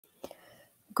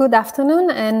Good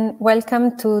afternoon and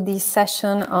welcome to this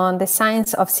session on the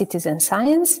science of citizen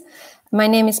science. My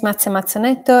name is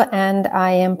Mazzonetto and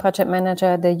I am project manager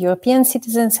at the European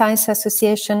Citizen Science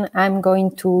Association. I'm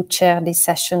going to chair this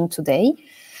session today.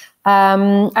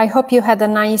 I hope you had a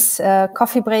nice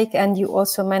coffee break and you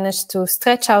also managed to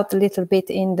stretch out a little bit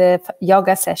in the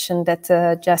yoga session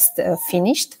that just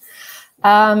finished.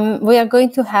 We are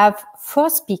going to have 4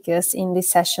 speakers in this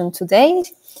session today.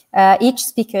 Each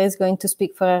speaker is going to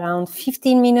speak for around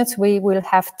 15 minutes. We will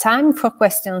have time for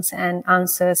questions and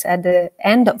answers at the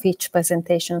end of each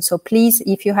presentation. So please,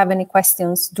 if you have any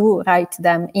questions, do write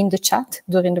them in the chat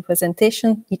during the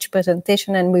presentation, each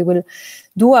presentation, and we will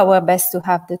do our best to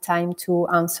have the time to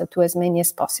answer to as many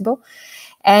as possible.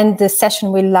 And the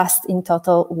session will last in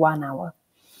total 1 hour.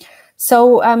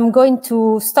 So I'm going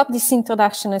to stop this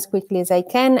introduction as quickly as I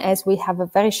can, as we have a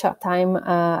very short time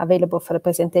available for the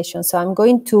presentation. So I'm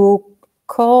going to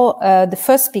call the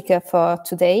first speaker for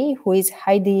today, who is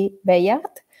Heidi Ballard.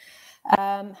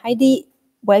 Heidi,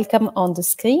 welcome on the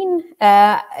screen.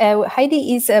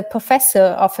 Heidi is a professor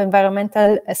of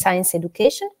environmental science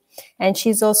education, and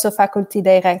she's also faculty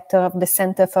director of the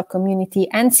Center for Community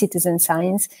and Citizen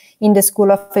Science in the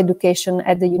School of Education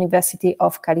at the University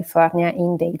of California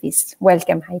in Davis.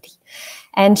 Welcome, Heidi.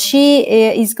 And she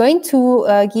is going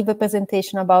to give a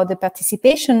presentation about the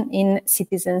participation in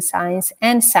citizen science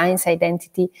and science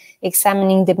identity,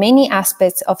 examining the many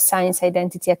aspects of science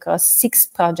identity across 6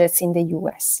 projects in the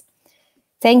US.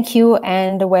 Thank you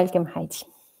and welcome, Heidi.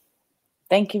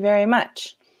 Thank you very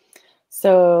much.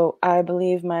 So I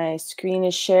believe my screen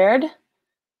is shared.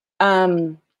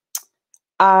 I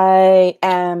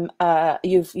am,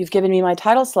 you've given me my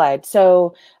title slide.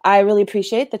 So I really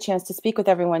appreciate the chance to speak with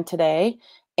everyone today.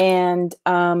 And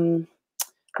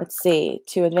let's see,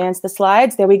 to advance the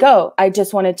slides, there we go. I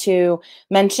just wanted to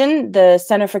mention the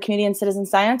Center for Community and Citizen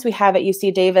Science we have at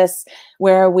UC Davis,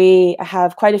 where we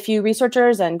have quite a few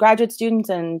researchers and graduate students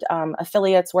and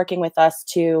affiliates working with us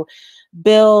to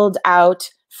build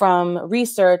out from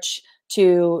research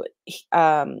to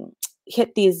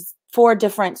hit these 4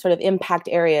 different sort of impact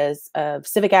areas of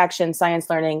civic action, science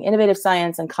learning, innovative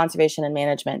science, and conservation and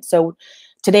management. So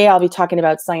today I'll be talking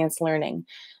about science learning.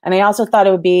 And I also thought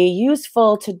it would be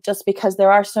useful to, just because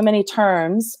there are so many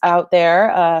terms out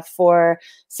there for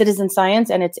citizen science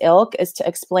and its ilk, is to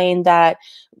explain that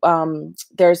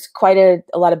there's quite a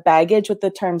lot of baggage with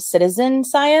the term citizen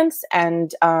science,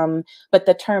 and but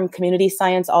the term community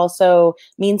science also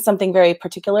means something very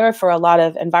particular for a lot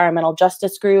of environmental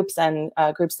justice groups and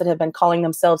groups that have been calling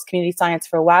themselves community science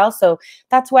for a while. So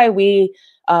that's why we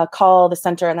call the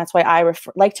center, and that's why I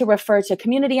like to refer to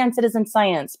community and citizen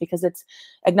science, because it's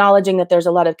acknowledging that there's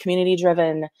a lot of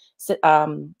community-driven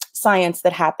science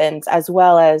that happens, as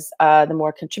well as the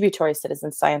more contributory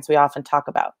citizen science we often talk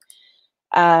about.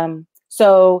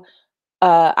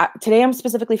 Today I'm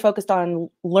specifically focused on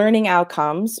learning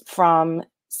outcomes from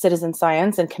citizen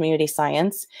science and community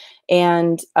science.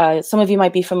 And some of you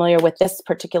might be familiar with this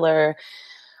particular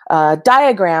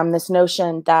diagram, this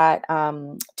notion that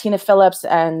Tina Phillips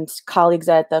and colleagues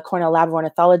at the Cornell Lab of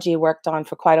Ornithology worked on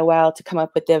for quite a while to come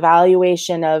up with the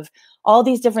evaluation of all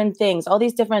these different things, all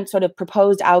these different sort of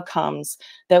proposed outcomes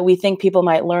that we think people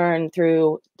might learn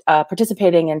through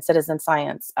participating in citizen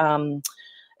science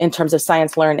in terms of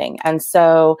science learning. And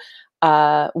so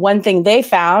one thing they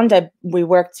found, we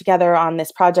worked together on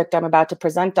this project I'm about to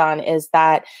present on, is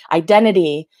that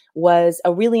identity was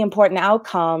a really important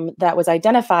outcome that was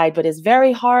identified, but is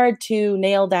very hard to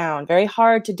nail down, very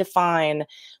hard to define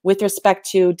with respect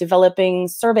to developing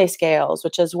survey scales,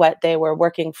 which is what they were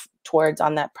working towards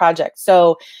on that project.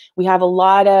 So we have a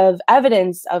lot of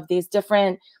evidence of these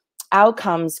different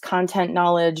outcomes: content,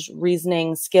 knowledge,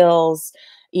 reasoning, skills,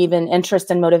 even interest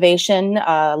and motivation,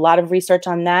 a lot of research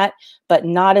on that, but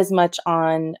not as much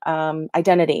on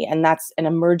identity. And that's an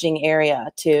emerging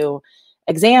area to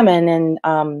examine in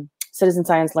citizen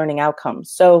science learning outcomes.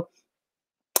 So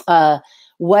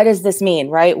what does this mean,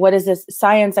 right? What is this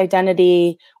science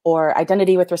identity, or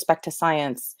identity with respect to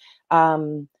science?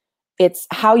 It's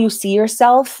how you see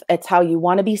yourself. It's how you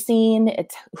want to be seen.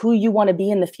 It's who you want to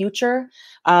be in the future.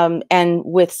 And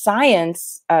with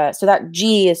science, so that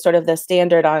G is sort of the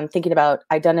standard on thinking about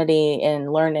identity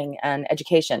in learning and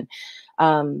education.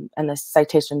 And the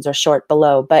citations are short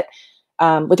below. But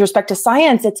with respect to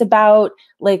science, it's about,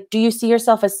 like, do you see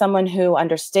yourself as someone who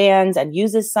understands and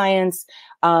uses science?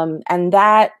 And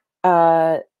that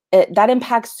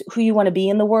impacts who you want to be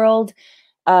in the world.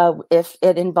 If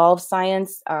it involves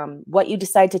science, what you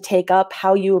decide to take up,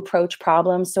 how you approach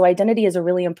problems. So identity is a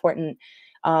really important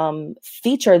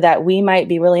feature that we might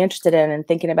be really interested in and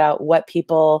thinking about what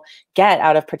people get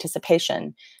out of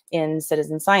participation in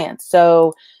citizen science.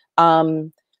 So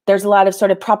there's a lot of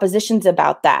sort of propositions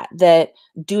about that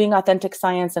doing authentic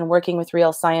science and working with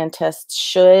real scientists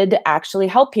should actually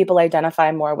help people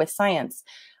identify more with science.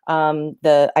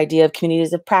 The idea of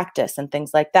communities of practice and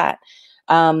things like that.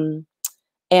 And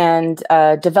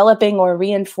developing or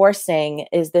reinforcing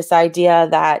is this idea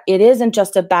that it isn't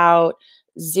just about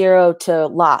zero to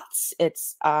lots.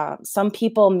 It's some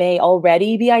people may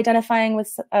already be identifying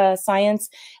with science,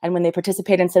 and when they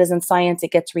participate in citizen science,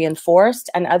 it gets reinforced,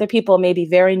 and other people may be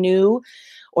very new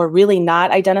or really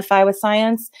not identify with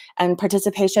science, and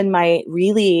participation might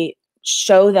really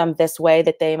show them this way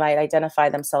that they might identify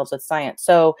themselves with science.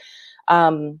 So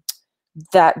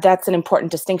that's an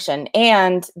important distinction.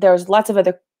 And there's lots of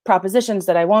other propositions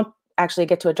that I won't actually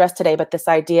get to address today, but this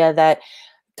idea that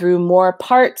through more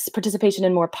parts, participation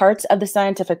in more parts of the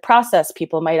scientific process,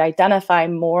 people might identify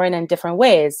more and in different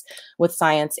ways with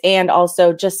science. And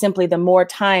also just simply the more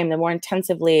time, the more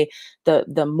intensively,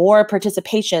 the more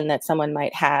participation that someone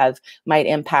might have might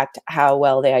impact how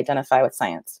well they identify with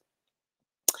science.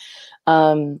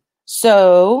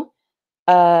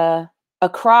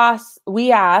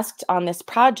 We asked on this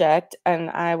project,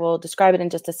 and I will describe it in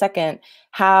just a second,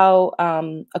 how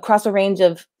across a range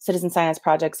of citizen science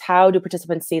projects, how do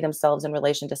participants see themselves in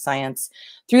relation to science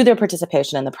through their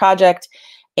participation in the project?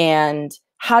 And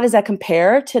how does that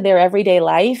compare to their everyday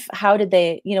life? How did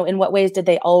they, in what ways did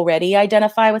they already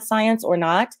identify with science or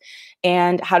not?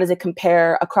 And how does it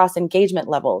compare across engagement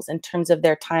levels in terms of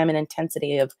their time and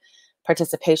intensity of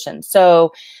participation?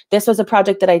 So this was a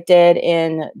project that I did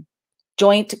in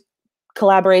joint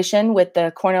collaboration with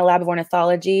the Cornell Lab of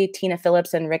Ornithology, Tina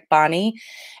Phillips and Rick Bonney.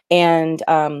 And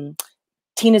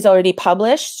Tina's already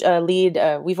published,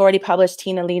 we've already published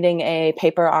Tina leading a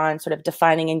paper on sort of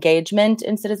defining engagement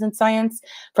in citizen science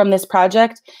from this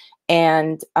project,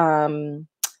 and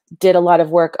did a lot of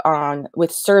work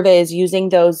with surveys using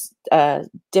those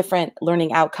different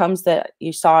learning outcomes that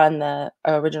you saw in the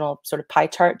original sort of pie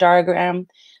chart diagram.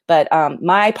 But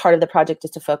my part of the project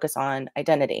is to focus on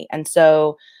identity. And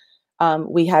so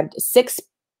we had six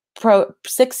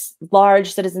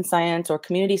large citizen science or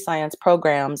community science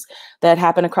programs that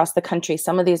happen across the country.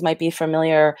 Some of these might be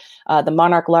familiar. The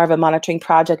Monarch Larva Monitoring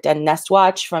Project and Nest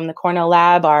Watch from the Cornell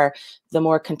Lab are the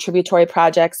more contributory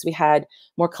projects. We had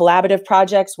more collaborative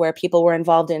projects where people were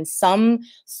involved in some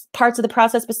parts of the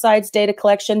process besides data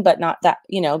collection, but not that,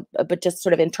 but just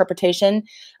sort of interpretation.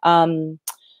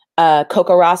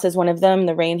 Coco Ross is one of them,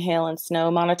 the Rain, Hail, and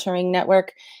Snow Monitoring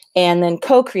Network. And then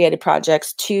co-created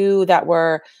projects, two that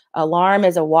were Alarm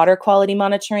as a water quality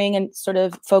monitoring and sort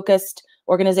of focused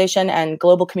organization, and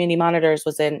Global Community Monitors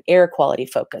was an air quality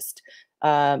focused,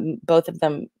 both of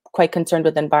them quite concerned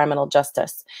with environmental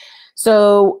justice.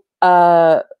 So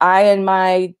I and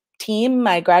my team,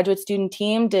 my graduate student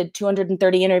team, did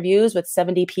 230 interviews with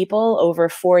 70 people over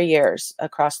 4 years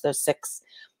across those 6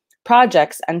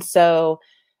 projects. And so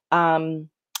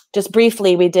just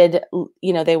briefly, we did,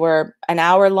 they were an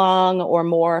hour long or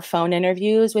more phone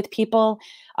interviews with people.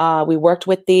 We worked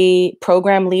with the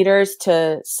program leaders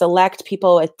to select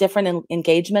people at different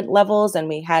engagement levels. And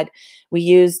we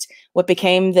used what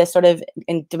became the sort of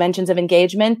dimensions of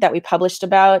engagement that we published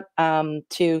about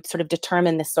to sort of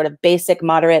determine this sort of basic,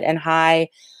 moderate, and high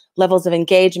levels of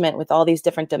engagement with all these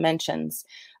different dimensions.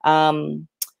 And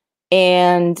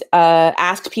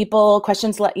asked people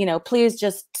questions like, please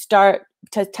just start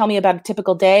to tell me about a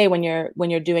typical day when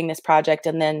you're doing this project,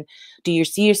 and then do you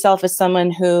see yourself as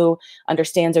someone who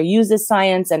understands or uses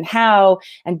science, and how?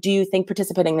 And do you think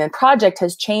participating in the project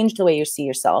has changed the way you see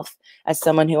yourself as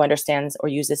someone who understands or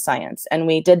uses science? And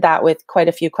we did that with quite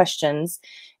a few questions,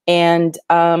 and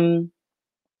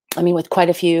with quite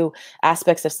a few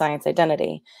aspects of science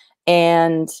identity.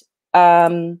 And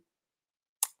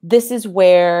this is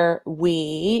where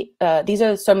these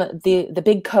are some of the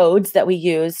big codes that we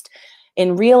used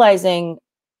in realizing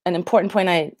an important point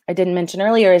I didn't mention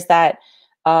earlier is that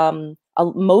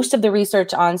most of the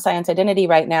research on science identity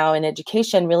right now in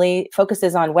education really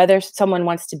focuses on whether someone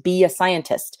wants to be a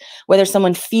scientist, whether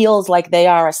someone feels like they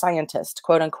are a scientist,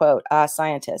 quote unquote, a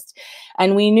scientist.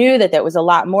 And we knew that there was a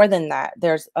lot more than that.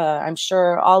 There's, I'm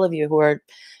sure all of you who are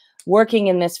working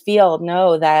in this field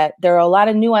know that there are a lot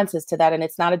of nuances to that, and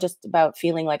it's not just about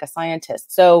feeling like a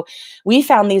scientist. So we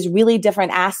found these really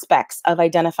different aspects of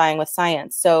identifying with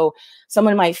science. So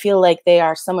someone might feel like they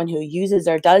are someone who uses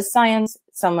or does science,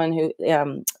 someone who,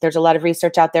 there's a lot of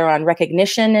research out there on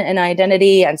recognition and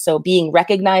identity, and so being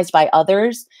recognized by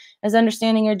others as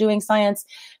understanding or doing science.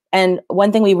 And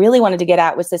one thing we really wanted to get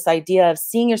at was this idea of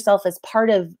seeing yourself as part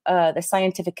of the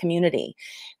scientific community,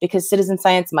 because citizen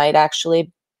science might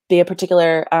actually be a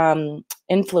particular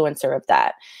influencer of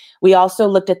that. We also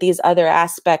looked at these other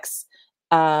aspects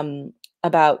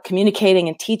about communicating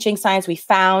and teaching science. We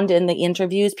found in the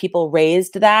interviews, people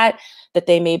raised that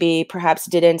they maybe perhaps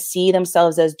didn't see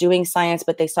themselves as doing science,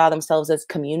 but they saw themselves as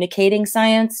communicating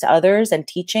science to others and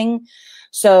teaching.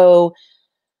 So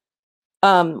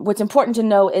what's important to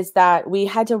know is that we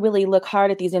had to really look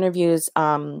hard at these interviews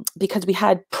because we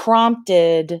had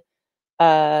prompted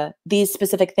these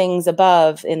specific things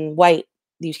above in white,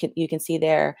 you can see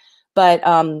there, but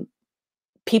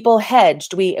people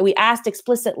hedged. We asked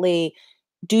explicitly,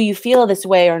 do you feel this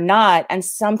way or not? And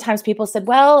sometimes people said,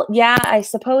 well, yeah, I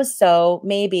suppose so,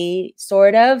 maybe,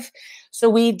 sort of. So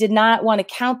we did not want to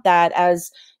count that as,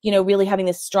 really having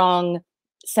this strong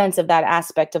sense of that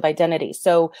aspect of identity.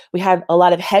 So we had a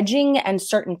lot of hedging and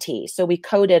certainty. So we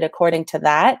coded according to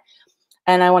that.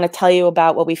 And I want to tell you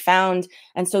about what we found.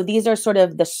 And so these are sort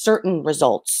of the certain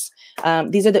results.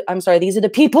 These are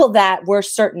the people that were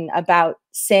certain about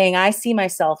saying, I see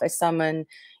myself as someone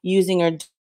using or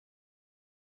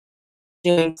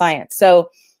doing science. So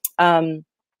in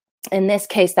this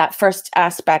case, that first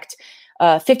aspect,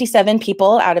 57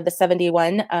 people out of the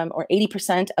 71, or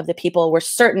 80% of the people were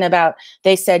certain about,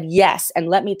 they said yes, and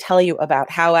let me tell you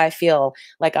about how I feel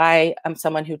like I am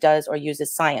someone who does or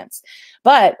uses science.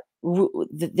 But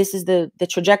this is the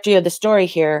trajectory of the story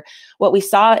here. What we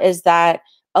saw is that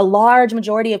a large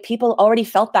majority of people already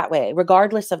felt that way,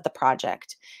 regardless of the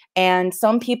project. And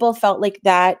some people felt like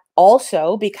that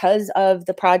also because of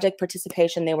the project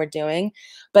participation they were doing.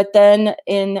 But then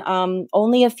in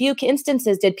only a few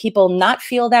instances did people not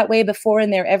feel that way before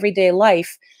in their everyday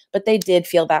life, but they did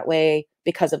feel that way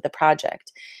because of the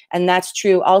project. And that's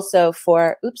true also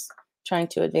for, trying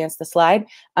to advance the slide.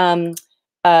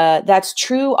 That's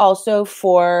true also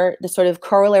for the sort of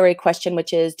corollary question,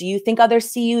 which is, do you think others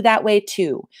see you that way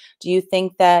too? Do you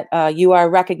think that you are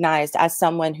recognized as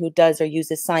someone who does or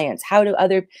uses science? How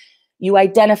do you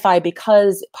identify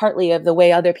because partly of the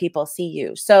way other people see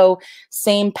you? So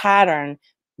same pattern.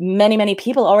 Many, many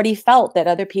people already felt that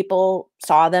other people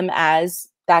saw them as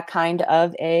that kind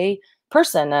of a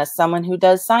person, as someone who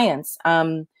does science.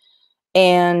 I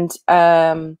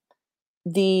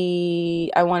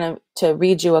want to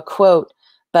read you a quote,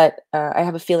 but I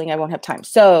have a feeling I won't have time.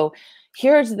 So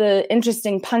here's the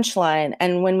interesting punchline.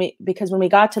 And because when we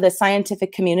got to the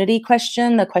scientific community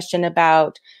question, the question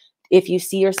about if you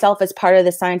see yourself as part of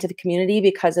the scientific community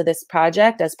because of this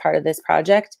project, as part of this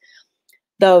project,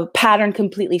 the pattern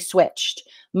completely switched.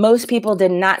 Most people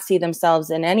did not see themselves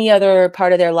in any other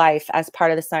part of their life as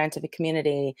part of the scientific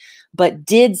community, but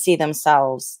did see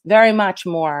themselves very much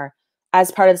more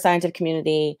as part of the scientific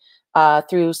community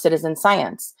through citizen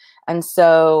science. And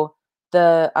so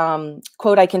the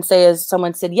quote I can say is,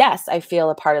 someone said, yes, I feel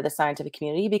a part of the scientific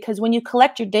community, because when you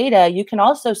collect your data, you can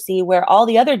also see where all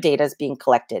the other data is being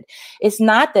collected. It's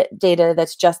not that data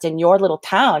that's just in your little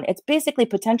town. It's basically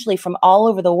potentially from all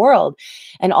over the world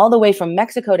and all the way from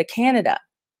Mexico to Canada.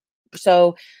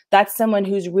 So that's someone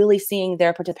who's really seeing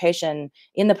their participation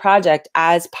in the project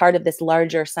as part of this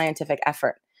larger scientific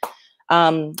effort.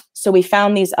 So we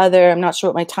found these other, I'm not sure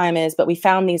what my time is, but we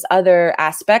found these other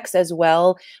aspects as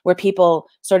well, where people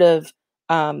sort of,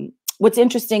 what's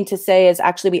interesting to say is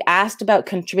actually we asked about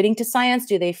contributing to science.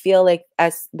 Do they feel like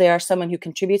as they are someone who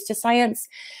contributes to science?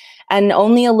 And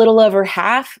only a little over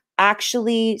half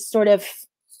actually sort of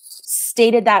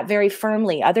stated that very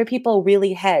firmly. Other people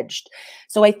really hedged.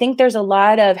 So I think there's a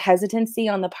lot of hesitancy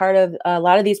on the part of a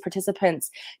lot of these participants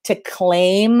to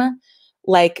claim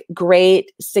like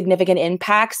great significant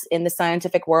impacts in the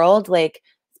scientific world. Like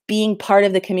being part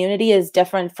of the community is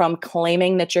different from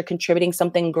claiming that you're contributing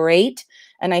something great.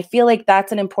 And I feel like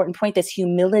that's an important point, this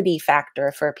humility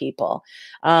factor for people.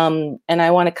 And I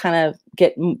want to kind of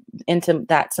get into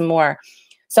that some more.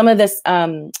 Some of this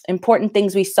important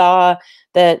things we saw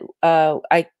that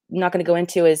I'm not going to go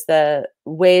into is the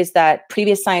ways that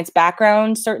previous science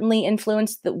background certainly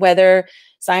influenced whether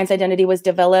science identity was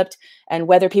developed and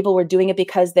whether people were doing it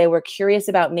because they were curious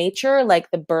about nature, like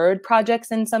the bird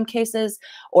projects in some cases,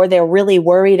 or they're really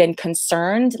worried and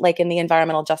concerned, like in the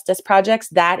environmental justice projects.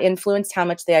 That influenced how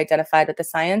much they identified with the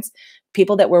science.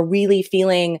 People that were really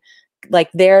feeling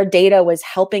like their data was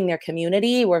helping their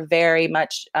community were very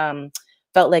much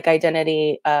felt like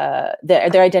identity,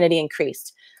 their identity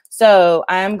increased. So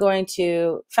I'm going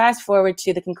to fast forward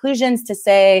to the conclusions to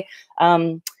say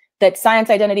that science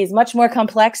identity is much more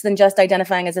complex than just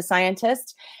identifying as a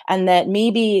scientist, and that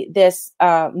maybe this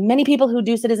many people who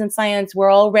do citizen science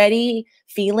were already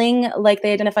feeling like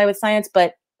they identify with science,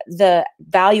 but the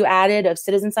value added of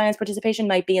citizen science participation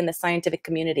might be in the scientific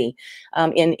community,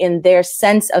 in their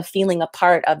sense of feeling a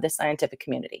part of the scientific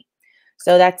community.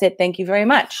 So that's it. Thank you very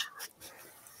much.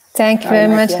 Thank you very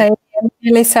much, Heidi. I'm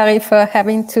really sorry for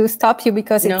having to stop you,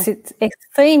 because it's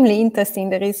extremely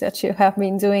interesting, the research you have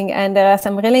been doing, and there are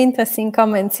some really interesting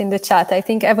comments in the chat. I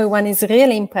think everyone is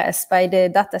really impressed by the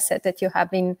data set that you have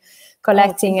been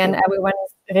collecting, and everyone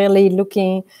is really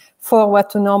looking forward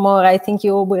to know more. I think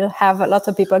you will have a lot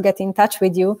of people get in touch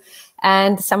with you.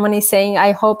 And someone is saying,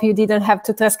 I hope you didn't have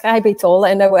to transcribe it all.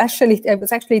 And I was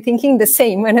actually thinking the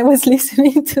same when I was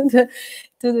listening to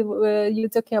you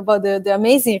talking about the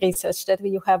amazing research that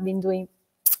you have been doing.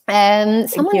 And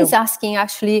someone is asking,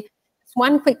 actually,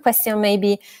 one quick question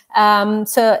maybe.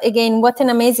 So again, what an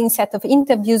amazing set of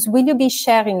interviews. Will you be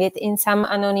sharing it in some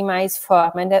anonymized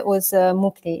form? And that was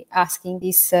Mukli asking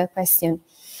this question.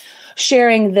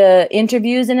 Sharing the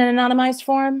interviews in an anonymized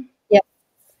form? Yeah.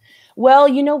 Well,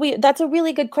 you know, that's a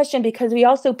really good question, because we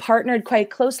also partnered quite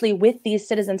closely with these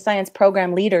citizen science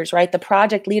program leaders, right? The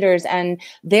project leaders, and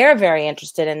they're very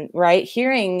interested in, right,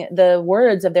 hearing the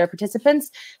words of their participants.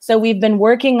 So we've been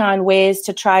working on ways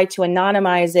to try to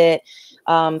anonymize it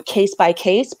case by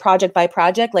case, project by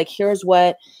project, like here's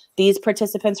what these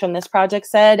participants from this project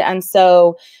said. And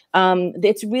so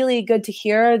it's really good to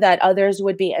hear that others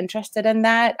would be interested in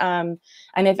that. And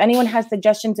if anyone has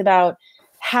suggestions about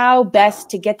how best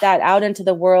to get that out into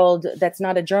the world, that's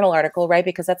not a journal article, right?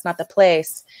 Because that's not the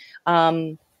place.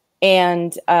 And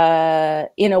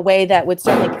in a way that would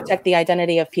certainly protect the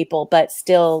identity of people, but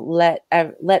still let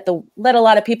a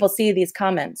lot of people see these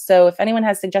comments. So if anyone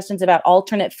has suggestions about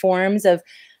alternate forms of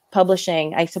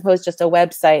publishing, I suppose just a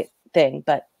website thing,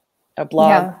 but a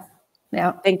blog.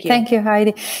 Yeah. Thank you. Thank you,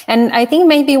 Heidi. And I think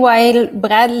maybe while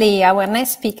Bradley, our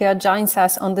next speaker, joins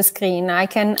us on the screen, I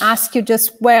can ask you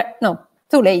just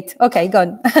too late. Okay,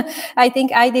 gone. I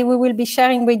think, Heidi, we will be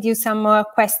sharing with you some more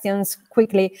questions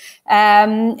quickly.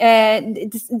 There's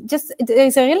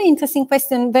a really interesting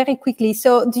question very quickly.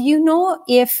 So do you know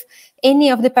if any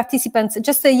of the participants,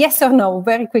 just a yes or no,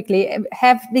 very quickly,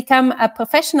 have become a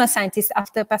professional scientist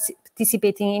after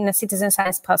participating in a citizen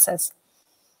science process?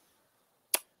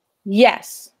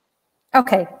 Yes.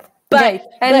 Okay. But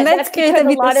that's because a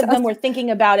lot of them were thinking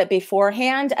about it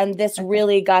beforehand, and this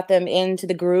really got them into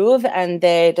the groove, and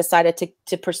they decided to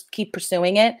keep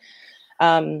pursuing it.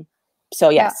 So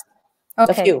yes,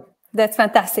 a few. That's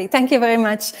fantastic. Thank you very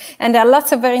much. And there are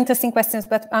lots of very interesting questions,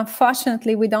 but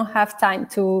unfortunately we don't have time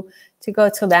to go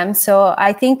through them. So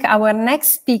I think our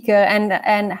next speaker,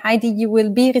 and Heidi, you will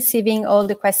be receiving all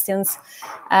the questions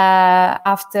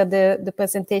after the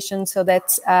presentation, so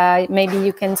that maybe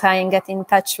you can try and get in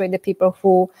touch with the people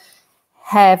who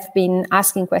have been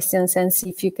asking questions and see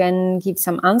if you can give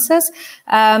some answers.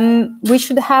 We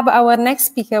should have our next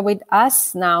speaker with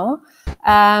us now.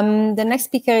 The next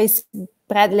speaker is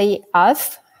Bradley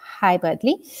Alf. Hi,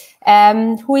 Bradley,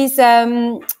 who is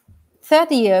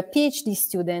third-year PhD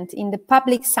student in the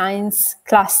Public Science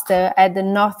cluster at the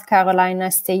North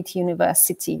Carolina State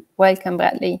University. Welcome,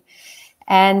 Bradley.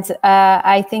 And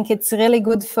I think it's really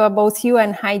good for both you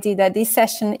and Heidi that this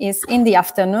session is in the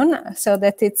afternoon, so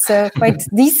that it's quite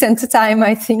decent time,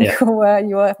 I think, where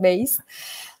you are based.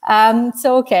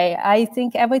 Okay, I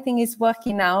think everything is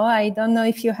working now. I don't know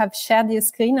if you have shared your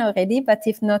screen already, but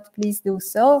if not, please do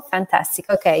so. Fantastic.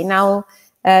 Okay, now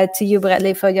to you,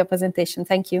 Bradley, for your presentation.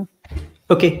 Thank you.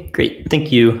 Okay, great.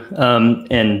 Thank you.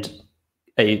 And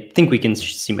I think we can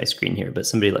see my screen here, but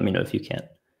somebody let me know if you can't.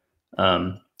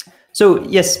 So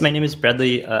yes, my name is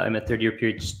Bradley. I'm a third-year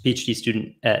PhD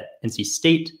student at NC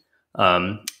State.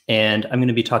 And I'm going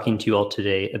to be talking to you all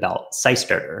today about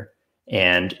SciStarter,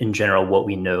 and in general, what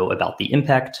we know about the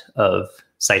impact of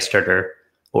SciStarter,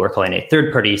 what we're calling a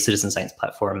third-party citizen science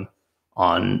platform,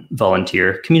 on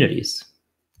volunteer communities.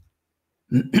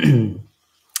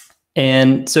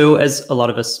 And so, as a lot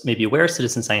of us may be aware,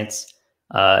 citizen science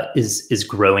is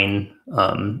growing.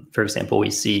 For example, we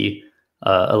see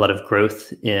a lot of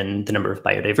growth in the number of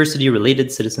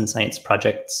biodiversity-related citizen science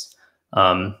projects.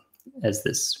 As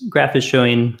this graph is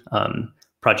showing,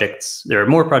 there are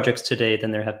more projects today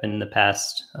than there have been in the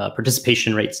past.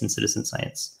 Participation rates in citizen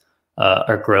science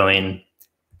are growing.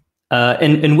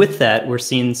 And with that, we're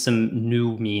seeing some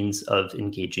new means of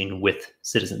engaging with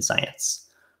citizen science.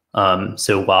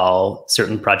 So while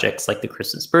certain projects like the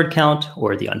Christmas Bird Count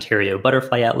or the Ontario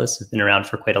Butterfly Atlas have been around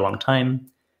for quite a long time,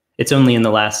 it's only in the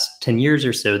last 10 years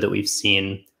or so that we've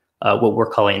seen what we're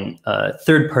calling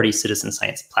third-party citizen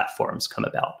science platforms come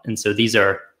about. And so these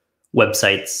are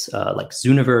websites like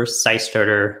Zooniverse,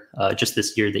 SciStarter, just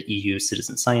this year, the EU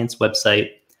Citizen Science website.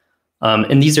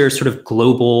 And these are sort of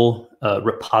global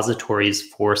repositories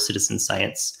for citizen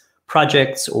science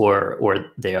projects, or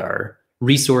they are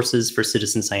resources for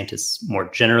citizen scientists more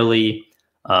generally.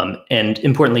 And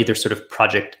importantly, they're sort of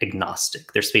project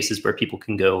agnostic. They're spaces where people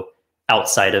can go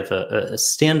outside of a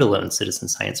standalone citizen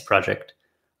science project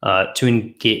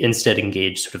to instead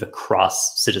engage sort of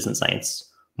across citizen science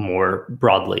more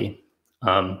broadly.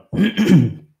 And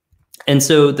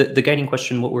so the guiding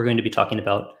question, what we're going to be talking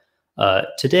about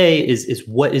today is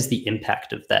what is the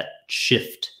impact of that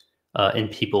shift in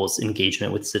people's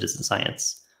engagement with citizen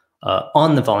science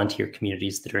on the volunteer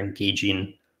communities that are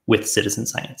engaging with citizen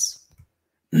science.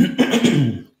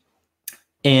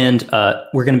 And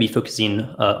we're going to be focusing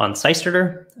on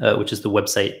SciStarter, which is the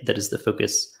website that is the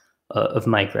focus of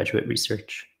my graduate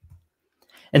research.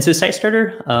 And so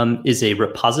SciStarter is a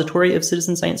repository of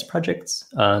citizen science projects.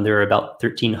 There are about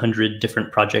 1,300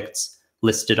 different projects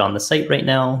listed on the site right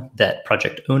now that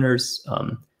project owners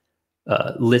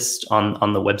list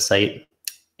on the website,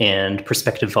 and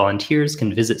prospective volunteers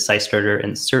can visit SciStarter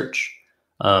and search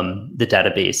the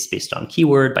database based on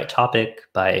keyword, by topic,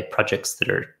 by projects that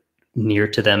are near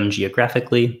to them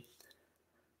geographically.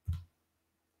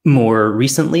 More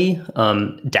recently,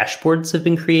 dashboards have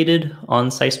been created on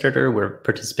SciStarter where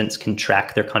participants can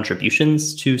track their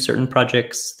contributions to certain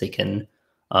projects. They can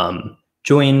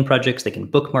join projects, they can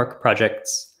bookmark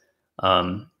projects,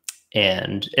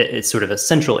 and it's sort of a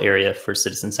central area for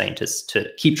citizen scientists to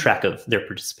keep track of their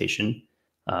participation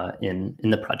in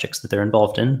the projects that they're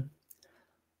involved in.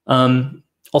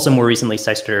 Also, more recently,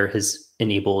 SciStarter has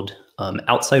enabled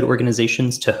outside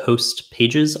organizations to host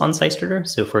pages on SciStarter.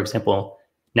 So, for example,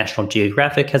 National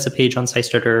Geographic has a page on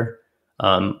SciStarter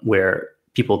where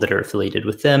people that are affiliated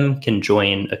with them can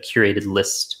join a curated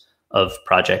list of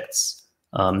projects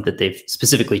that they've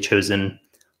specifically chosen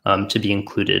to be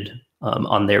included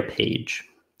on their page.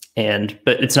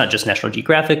 But it's not just National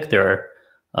Geographic. There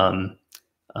are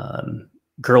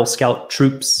Girl Scout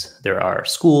troops, there are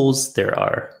schools, there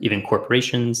are even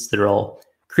corporations that are all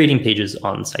creating pages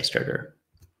on SciStarter.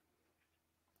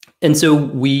 And so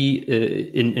we,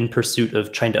 in pursuit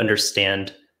of trying to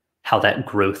understand how that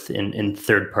growth in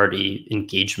third-party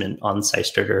engagement on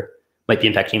SciStarter might be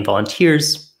impacting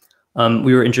volunteers,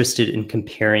 we were interested in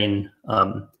comparing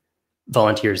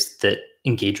volunteers that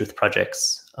engage with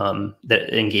projects, that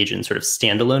engage in sort of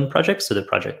standalone projects, so the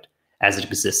project as it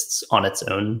exists on its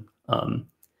own,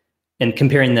 and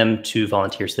comparing them to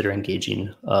volunteers that are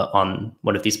engaging on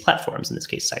one of these platforms, in this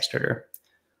case, SciStarter.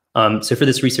 So for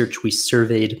this research, we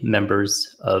surveyed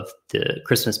members of the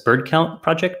Christmas Bird Count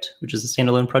project, which is a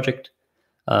standalone project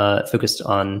focused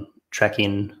on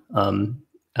tracking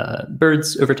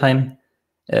birds over time,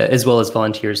 as well as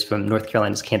volunteers from North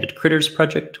Carolina's Candid Critters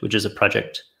project, which is a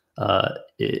project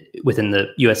within the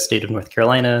US state of North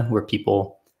Carolina where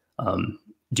people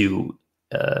do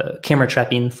camera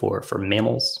trapping for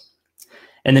mammals.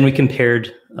 And then we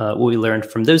compared what we learned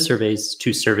from those surveys to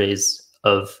a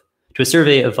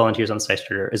survey of volunteers on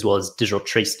SciStarter, as well as digital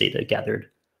trace data gathered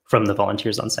from the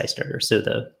volunteers on SciStarter. So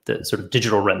the sort of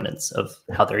digital remnants of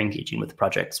how they're engaging with the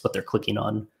projects, what they're clicking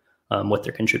on, what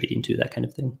they're contributing to, that kind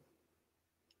of thing.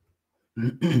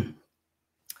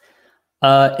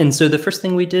 And so the first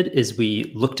thing we did is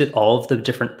we looked at all of the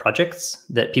different projects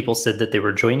that people said that they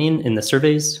were joining in the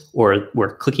surveys or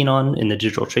were clicking on in the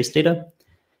digital trace data,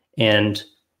 and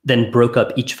then broke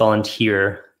up each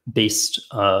volunteer based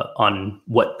on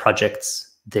what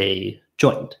projects they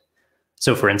joined.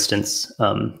 So for instance,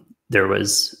 there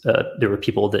were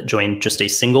people that joined just a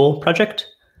single project,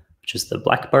 which is the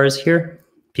black bars here,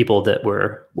 people that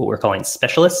were what we're calling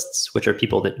specialists, which are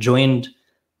people that joined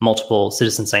multiple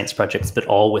citizen science projects, but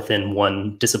all within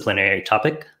one disciplinary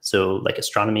topic, so like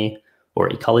astronomy or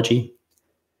ecology.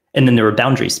 And then there were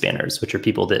boundary spanners, which are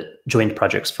people that joined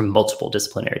projects from multiple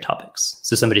disciplinary topics.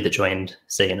 So somebody that joined,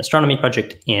 say, an astronomy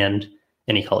project and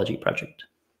an ecology project.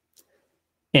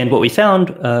 And what we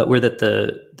found were that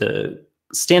the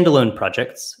standalone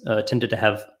projects tended to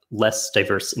have less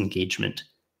diverse engagement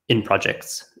in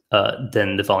projects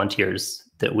than the volunteers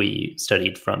that we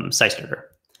studied from SciStarter.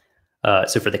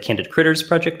 So for the Candid Critters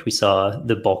project, we saw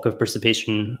the bulk of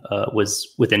participation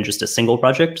was within just a single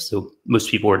project. So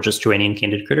most people were just joining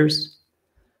Candid Critters.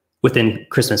 Within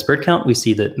Christmas Bird Count, we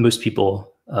see that most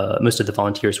of the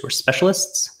volunteers were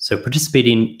specialists, so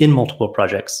participating in multiple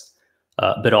projects,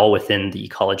 but all within the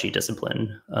ecology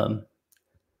discipline,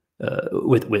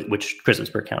 with which Christmas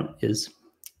Bird Count is.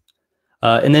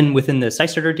 And then within the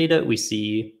SciStarter data, we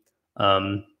see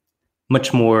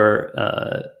much more,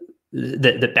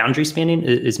 that boundary spanning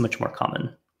is much more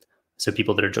common. So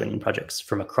people that are joining projects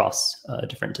from across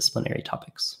different disciplinary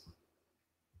topics.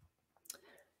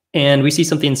 And we see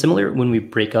something similar when we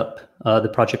break up the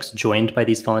projects joined by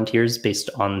these volunteers based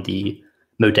on the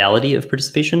modality of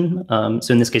participation.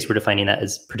 So in this case, we're defining that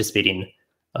as participating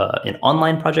in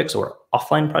online projects or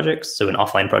offline projects. So an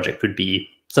offline project would be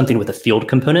something with a field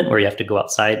component where you have to go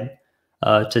outside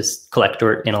to collect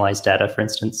or analyze data, for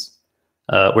instance.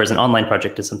 Whereas an online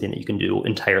project is something that you can do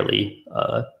entirely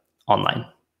online.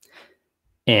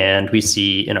 And we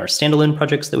see in our standalone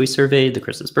projects that we surveyed, the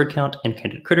Christmas bird count and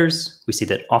candid critters, we see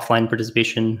that offline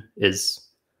participation is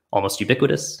almost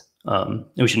ubiquitous. And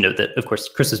we should note that, of course,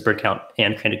 Christmas bird count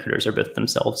and candid critters are both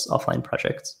themselves offline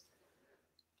projects.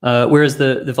 Whereas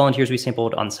the volunteers we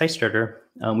sampled on SciStarter,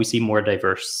 we see more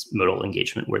diverse modal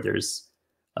engagement where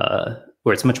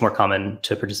it's much more common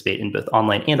to participate in both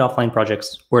online and offline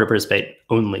projects, or to participate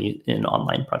only in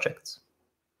online projects.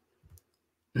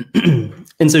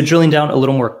 And so drilling down a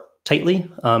little more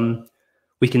tightly,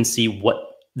 we can see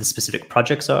what the specific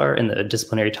projects are and the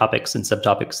disciplinary topics and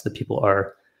subtopics that people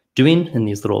are doing in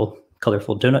these little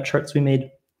colorful donut charts we made.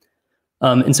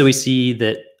 And so we see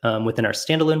that within our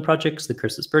standalone projects, the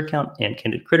Christmas bird count and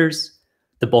candid critters,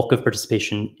 the bulk of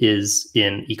participation is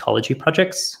in ecology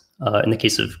projects. In the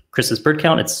case of Christmas bird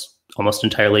count, it's almost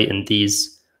entirely in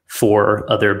these 4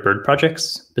 other bird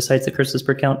projects besides the Christmas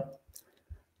bird count.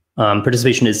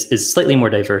 Participation is slightly more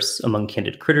diverse among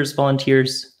candid critters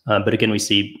volunteers, but again, we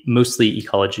see mostly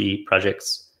ecology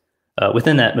projects.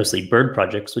 Within that, mostly bird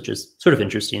projects, which is sort of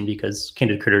interesting because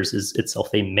candid critters is itself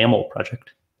a mammal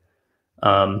project.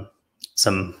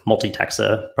 Some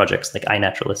multi-taxa projects like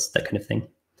iNaturalist, that kind of thing.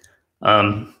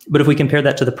 But if we compare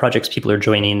that to the projects people are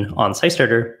joining on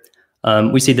SciStarter,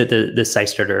 we see that the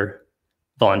SciStarter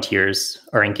volunteers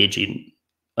are engaging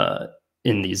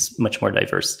in these much more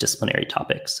diverse disciplinary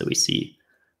topics. So we see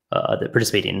that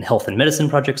participating in health and medicine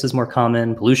projects is more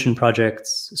common, pollution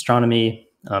projects, astronomy,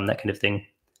 that kind of thing.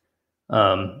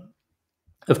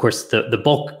 Of course, the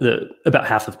bulk, about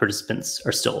half of participants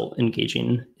are still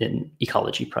engaging in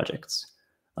ecology projects,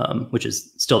 which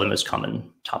is still the most common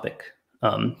topic.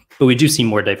 But we do see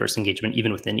more diverse engagement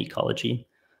even within ecology,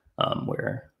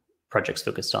 where projects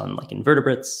focused on like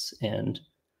invertebrates and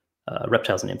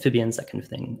reptiles and amphibians, that kind of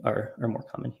thing, are more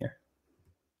common here.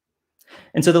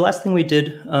 And so the last thing we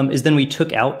did is then we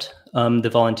took out the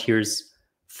volunteers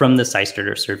from the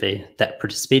SciStarter survey that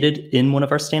participated in one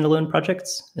of our standalone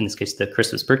projects, in this case, the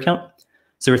Christmas bird count.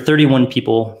 So there were 31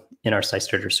 people in our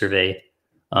SciStarter survey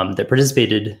that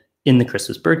participated in the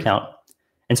Christmas bird count.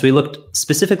 And so we looked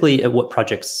specifically at what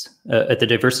projects, at the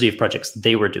diversity of projects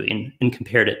they were doing and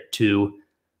compared it to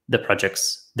the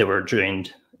projects that were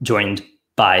joined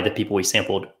by the people we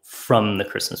sampled from the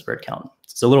Christmas bird count.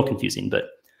 It's a little confusing, but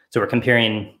so we're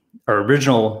comparing our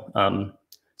original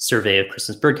survey of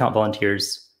Christmas bird count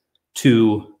volunteers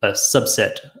to a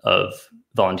subset of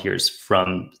volunteers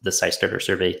from the SciStarter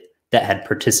survey that had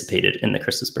participated in the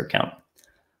Christmas bird count.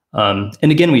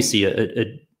 And again, we see a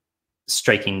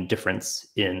striking difference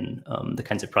in the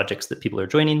kinds of projects that people are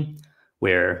joining,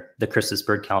 where the Christmas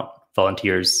bird count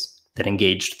volunteers that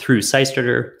engaged through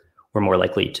SciStarter were more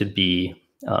likely to be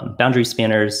boundary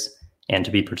spanners and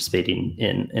to be participating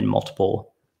in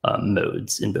multiple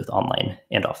modes in both online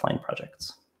and offline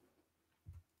projects.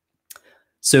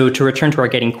 So to return to our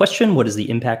guiding question, what is the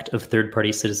impact of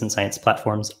third-party citizen science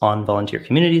platforms on volunteer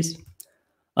communities?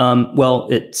 Well,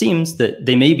 it seems that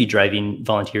they may be driving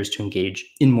volunteers to engage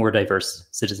in more diverse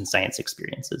citizen science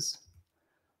experiences.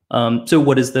 So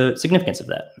what is the significance of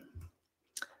that?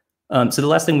 So the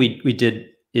last thing we did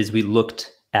is we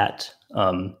looked at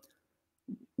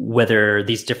whether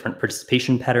these different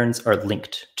participation patterns are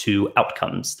linked to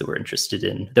outcomes that we're interested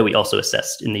in, that we also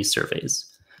assessed in these surveys.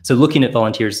 So looking at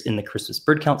volunteers in the Christmas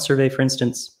bird count survey, for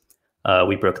instance,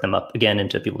 we broke them up again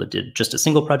into people that did just a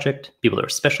single project, people that were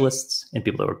specialists, and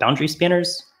people that were boundary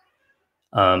spanners.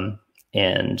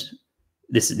 And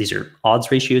these are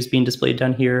odds ratios being displayed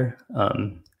down here,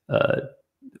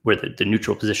 where the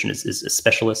neutral position is a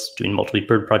specialist doing multiple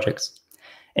bird projects.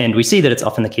 And we see that it's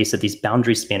often the case that these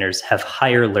boundary spanners have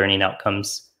higher learning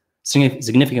outcomes,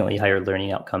 significantly higher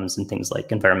learning outcomes in things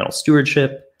like environmental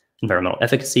stewardship, environmental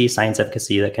efficacy, science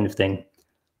efficacy, that kind of thing,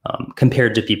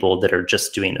 compared to people that are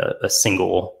just doing a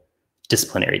single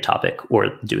disciplinary topic or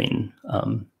doing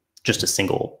just a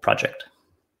single project.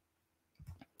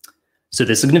 So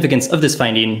the significance of this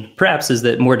finding, perhaps, is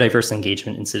that more diverse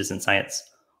engagement in citizen science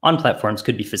on platforms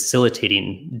could be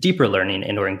facilitating deeper learning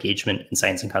and or engagement in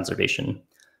science and conservation,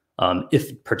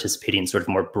 if participating sort of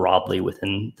more broadly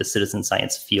within the citizen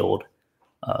science field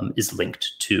is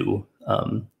linked to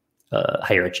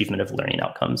higher achievement of learning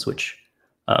outcomes, which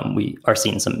we are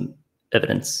seeing some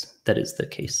evidence that is the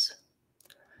case.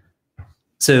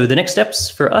 So the next steps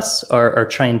for us are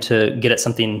trying to get at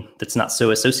something that's not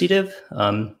so associative.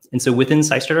 And so within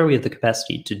SciStarter, we have the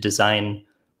capacity to design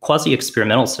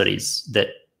quasi-experimental studies that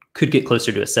could get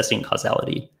closer to assessing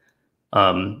causality.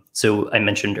 So I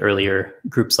mentioned earlier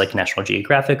groups like National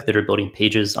Geographic that are building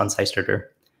pages on SciStarter.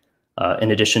 In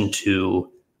addition to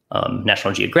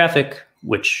National Geographic,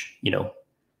 which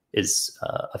is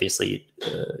obviously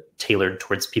tailored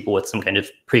towards people with some kind of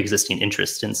pre-existing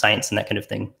interest in science and that kind of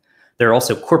thing. There are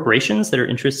also corporations that are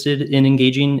interested in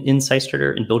engaging in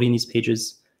SciStarter and building these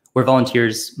pages, where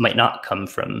volunteers might not come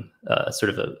from sort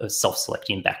of a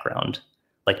self-selecting background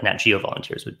like Nat Geo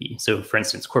volunteers would be. So for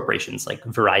instance, corporations like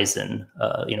Verizon,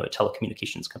 a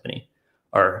telecommunications company,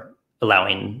 are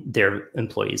allowing their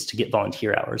employees to get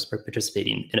volunteer hours by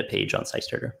participating in a page on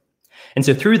SciStarter. And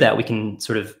so through that, we can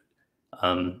sort of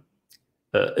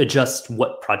adjust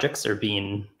what projects are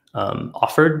being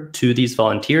offered to these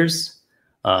volunteers.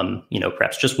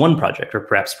 Perhaps just one project, or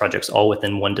perhaps projects all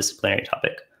within one disciplinary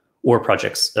topic, or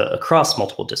projects across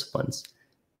multiple disciplines.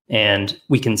 And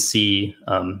we can see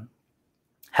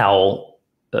how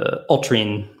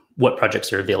altering what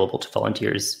projects are available to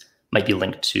volunteers might be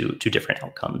linked to different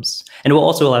outcomes. And it will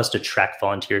also allow us to track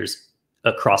volunteers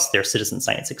across their citizen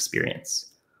science experience.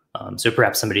 So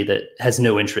perhaps somebody that has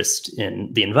no interest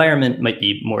in the environment might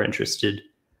be more interested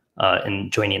in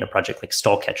joining a project like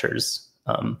stall catchers.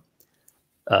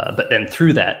 But then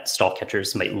through that, stall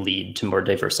catchers might lead to more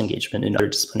diverse engagement in other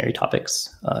disciplinary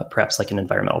topics, perhaps like an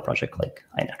environmental project like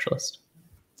iNaturalist.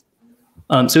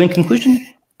 So in conclusion,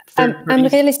 I'm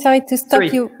really sorry to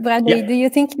stop you, Bradley. Yeah. Do you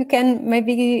think you can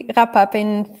maybe wrap up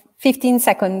in 15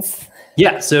 seconds?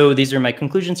 Yeah, so these are my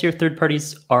conclusions here. Third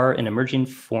parties are an emerging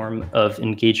form of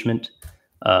engagement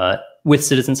with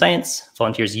citizen science.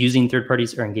 Volunteers using third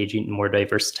parties are engaging in more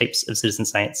diverse types of citizen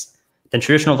science than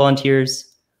traditional volunteers.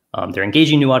 They're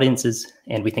engaging new audiences,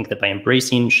 and we think that by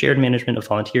embracing shared management of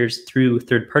volunteers through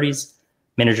third parties,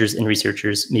 managers and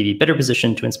researchers may be better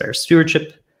positioned to inspire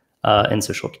stewardship and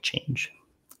social change.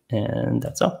 And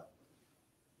that's all.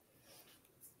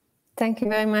 Thank you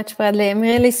very much, Bradley. I'm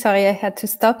really sorry I had to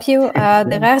stop you.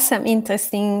 There are some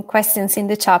interesting questions in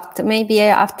the chat. Maybe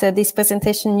after this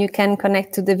presentation, you can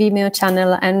connect to the Vimeo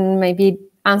channel and maybe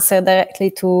answer directly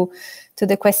to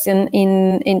the question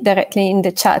directly in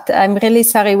the chat. I'm really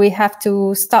sorry we have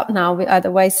to stop now,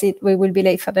 otherwise we will be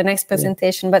late for the next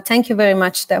presentation. But thank you very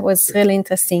much. That was really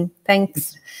interesting.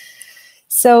 Thanks.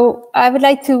 So I would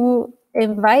like to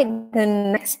invite the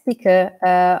next speaker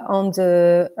on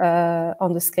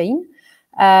the screen.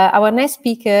 Our next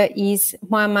speaker is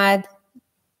Mohammad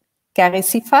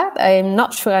Garisifat. I am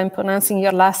not sure I'm pronouncing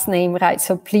your last name right,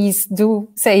 so please do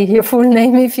say your full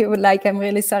name if you would like. I'm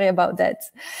really sorry about that.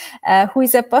 Who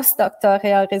is a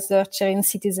postdoctoral researcher in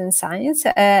citizen science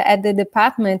at the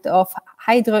Department of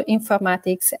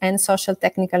Hydroinformatics and Social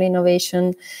Technical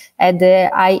Innovation at the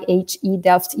IHE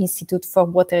Delft Institute for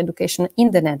Water Education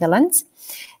in the Netherlands.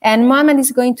 And Mohammad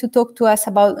is going to talk to us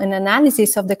about an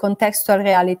analysis of the contextual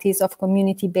realities of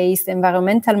community-based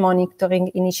environmental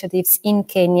monitoring initiatives in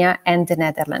Kenya and the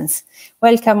Netherlands.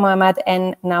 Welcome, Mohammad,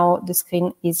 and now the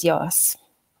screen is yours.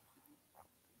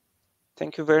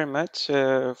 Thank you very much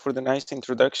for the nice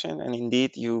introduction. And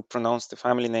indeed, you pronounced the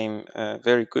family name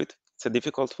very good. It's a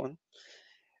difficult one.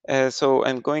 So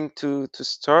I'm going to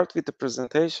start with the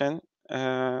presentation.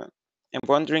 I'm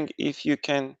wondering if you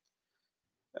can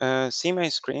see my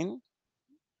screen.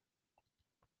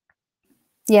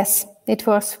 Yes, it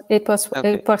works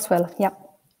well. Yeah.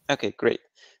 Okay, great.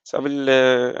 So I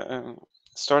will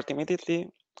start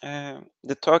immediately.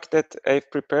 The talk that I've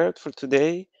prepared for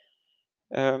today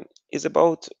is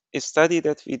about a study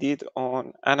that we did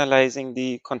on analyzing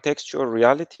the contextual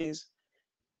realities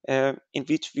in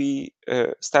which we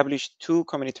established two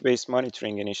community-based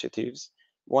monitoring initiatives,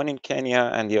 one in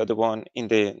Kenya and the other one in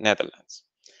the Netherlands.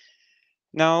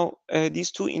 Now, these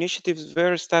two initiatives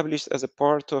were established as a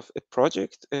part of a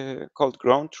project called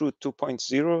Ground Truth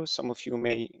 2.0. Some of you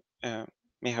may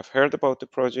have heard about the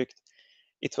project.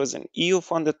 It was an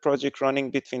EU-funded project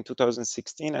running between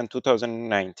 2016 and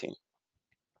 2019.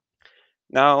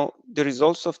 Now, the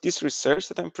results of this research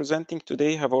that I'm presenting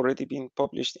today have already been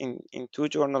published in two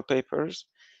journal papers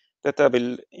that I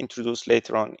will introduce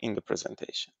later on in the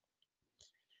presentation.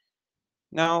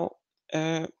 Now,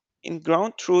 in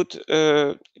Ground Truth,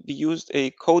 we used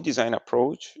a co-design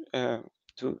approach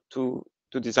to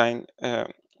design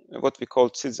what we call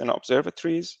citizen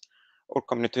observatories or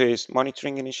community-based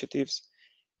monitoring initiatives.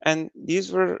 And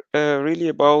these were really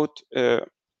about,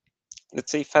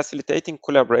 let's say, facilitating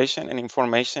collaboration and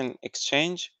information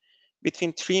exchange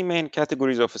between three main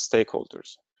categories of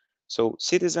stakeholders. So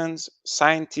citizens,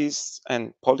 scientists,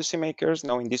 and policymakers.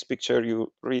 Now in this picture,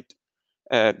 you read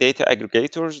data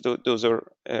aggregators. Those are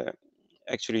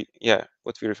actually, yeah,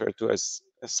 what we refer to as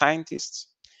scientists.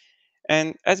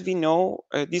 And as we know,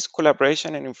 this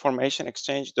collaboration and information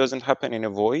exchange doesn't happen in a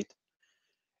void.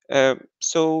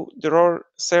 So there are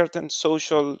certain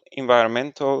social,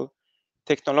 environmental,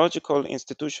 technological,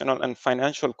 institutional, and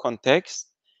financial contexts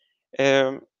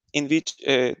in which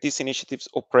these initiatives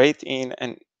operate in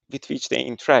and with which they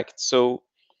interact. So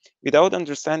without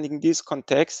understanding this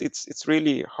context, it's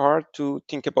really hard to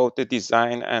think about the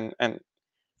design and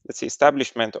let's say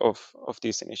establishment of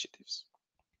these initiatives.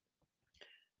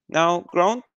 Now,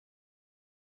 ground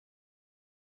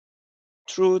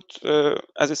truth,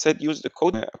 as I said, use the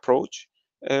code approach,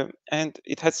 and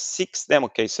it has 6 demo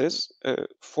cases,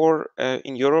 4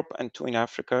 in Europe and 2 in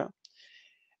Africa.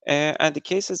 And the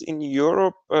cases in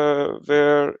Europe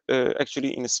were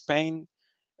actually in Spain,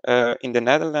 in the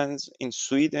Netherlands, in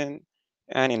Sweden,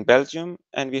 and in Belgium.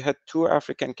 And we had 2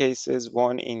 African cases,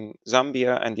 one in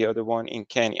Zambia and the other one in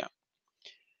Kenya.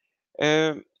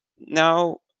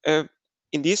 Now,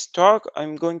 in this talk,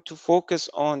 I'm going to focus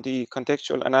on the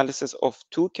contextual analysis of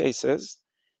 2 cases,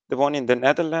 the one in the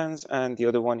Netherlands and the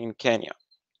other one in Kenya.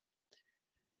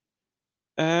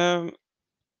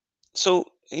 So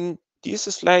in this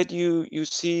slide, you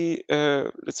see,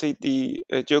 let's say, the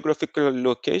geographical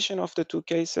location of the 2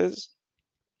 cases.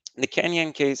 The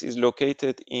Kenyan case is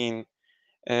located in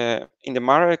the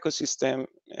Mara ecosystem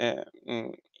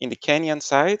in the Kenyan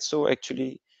side. So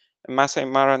actually, Masai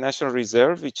Mara National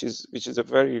Reserve, which is a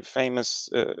very famous,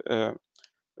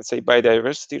 let's say,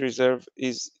 biodiversity reserve,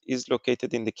 is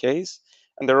located in the case,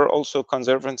 and there are also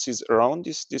conservancies around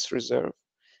this reserve,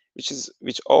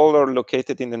 which all are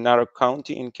located in the Narok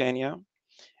County in Kenya.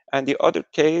 And the other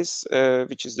case,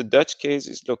 which is the Dutch case,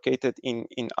 is located in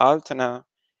Altena,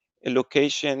 a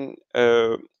location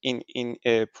in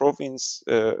a province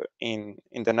in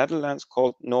the Netherlands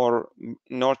called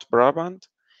North Brabant.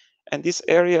 And this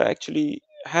area actually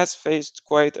has faced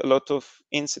quite a lot of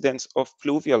incidents of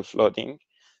pluvial flooding,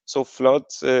 so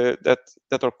floods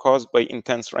that are caused by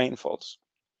intense rainfalls.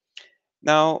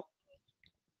 Now,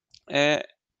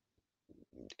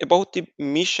 about the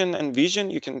mission and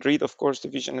vision, you can read, of course, the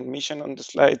vision and mission on the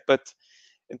slide, but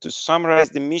to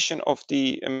summarize, the mission of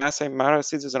the Masai Mara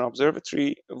Citizen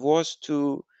Observatory was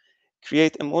to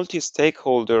create a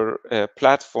multi-stakeholder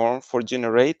platform for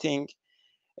generating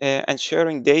and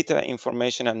sharing data,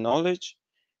 information, and knowledge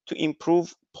to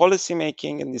improve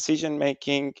policymaking and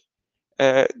decision-making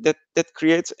that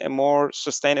creates a more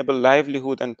sustainable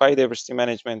livelihood and biodiversity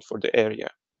management for the area.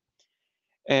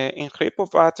 In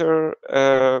Water,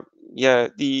 yeah,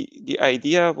 the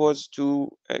idea was to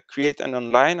create an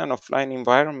online and offline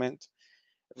environment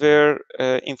where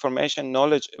information,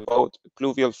 knowledge about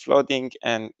pluvial flooding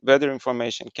and weather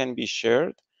information can be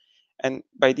shared. And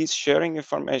by this sharing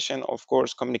information, of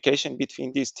course, communication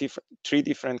between these 3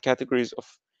 different categories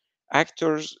of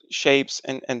actors, shapes,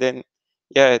 and then,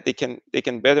 yeah, they can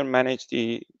better manage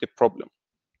the problem.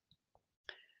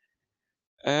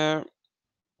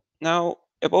 Now,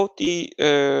 about the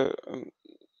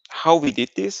how we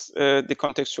did this, the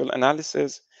contextual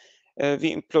analysis,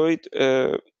 we employed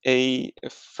a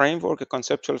framework, a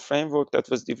conceptual framework that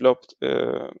was developed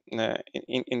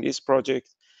in this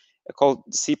project called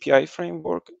the CPI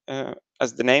framework.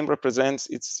 As the name represents,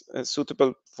 it's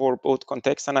suitable for both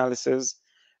context analysis,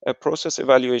 process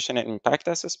evaluation, and impact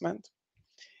assessment.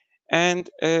 And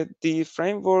the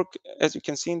framework, as you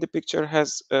can see in the picture,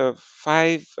 has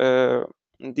 5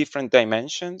 different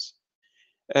dimensions.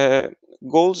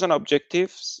 Goals and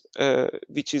objectives,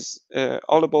 which is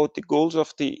all about the goals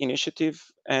of the initiative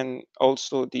and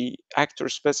also the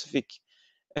actor-specific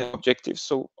objectives,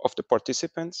 so of the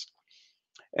participants.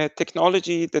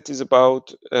 Technology, that is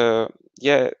about the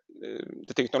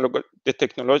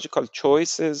technological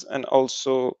choices and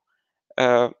also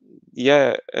whether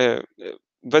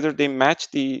they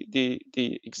match the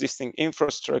existing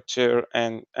infrastructure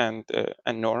and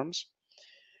norms.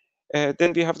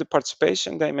 Then we have the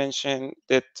participation dimension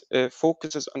that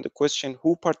focuses on the question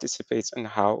who participates and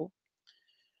how.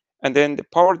 And then the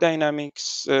power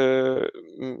dynamics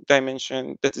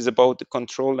dimension that is about the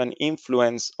control and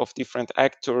influence of different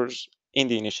actors in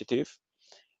the initiative.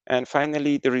 And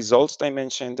finally, the results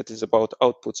dimension that is about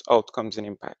outputs, outcomes, and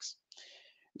impacts.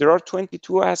 There are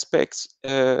 22 aspects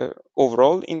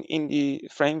overall in the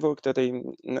framework that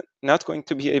I'm not going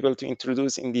to be able to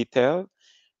introduce in detail,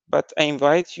 but I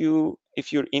invite you,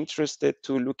 if you're interested,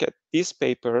 to look at this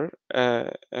paper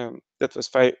that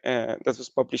was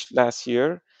published last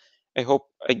year. I hope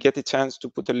I get a chance to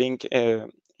put a link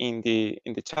in the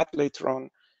chat later on,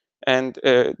 and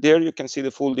there you can see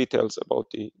the full details about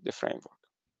the framework.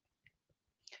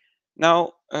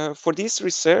 Now, for this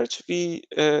research, we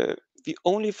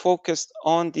only focused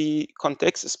on the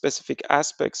context-specific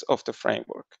aspects of the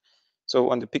framework. So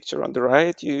on the picture on the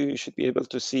right, you should be able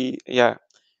to see, yeah,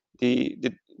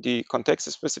 the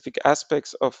context-specific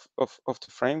aspects of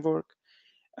the framework.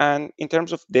 And in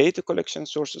terms of data collection,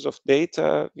 sources of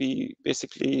data, we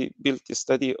basically built the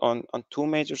study on two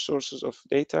major sources of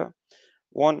data.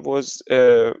 One was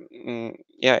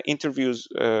interviews,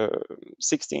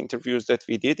 60 interviews that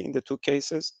we did in the two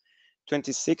cases,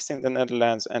 26 in the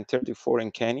Netherlands and 34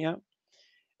 in Kenya.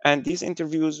 And these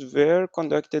interviews were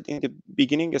conducted in the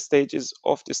beginning stages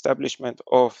of the establishment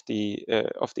of the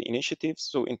initiative,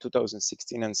 so in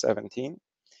 2016 and 17.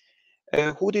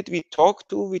 Who did we talk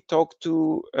to? We talked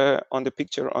to, on the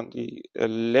picture on the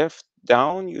left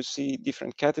down, you see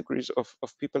different categories of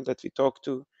people that we talked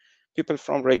to. People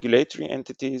from regulatory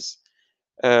entities,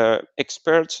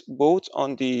 experts both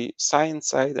on the science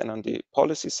side and on the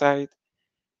policy side.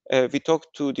 We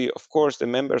talked to of course, the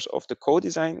members of the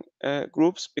co-design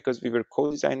groups, because we were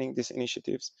co-designing these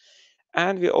initiatives.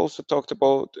 And we also talked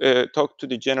to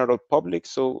the general public,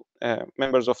 so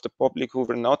members of the public who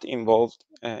were not involved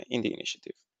in the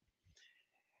initiative.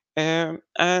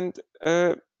 And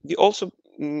we also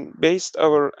based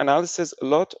our analysis a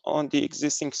lot on the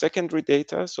existing secondary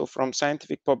data, so from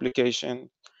scientific publication,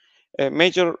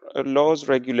 major laws,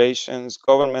 regulations,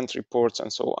 government reports,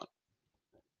 and so on.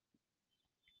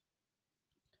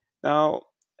 Now,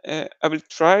 I will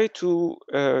try to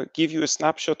give you a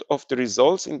snapshot of the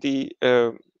results in the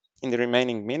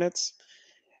remaining minutes.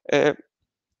 On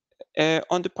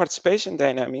the participation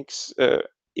dynamics,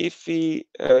 if we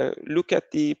look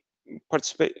at the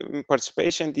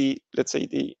participation, let's say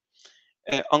the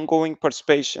ongoing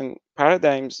participation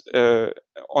paradigms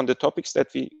on the topics that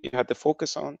we had the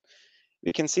focus on,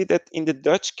 we can see that in the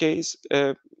Dutch case,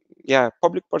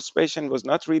 public participation was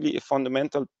not really a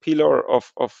fundamental pillar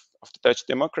of the Dutch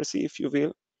democracy, if you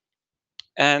will.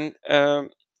 And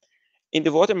in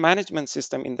the water management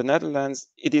system in the Netherlands,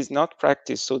 it is not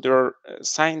practiced. So there are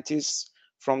scientists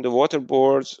from the water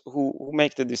boards who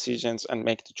make the decisions and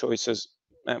make the choices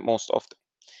most often.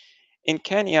 In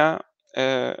Kenya,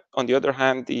 on the other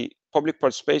hand, the public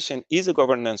participation is a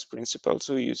governance principle.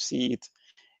 So you see it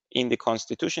in the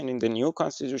constitution, in the new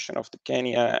constitution of the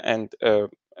Kenya, and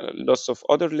lots of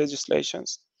other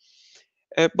legislations.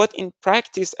 But in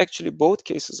practice, actually, both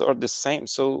cases are the same.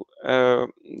 So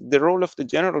the role of the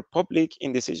general public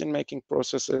in decision-making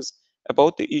processes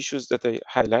about the issues that I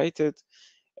highlighted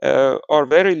are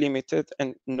very limited,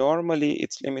 and normally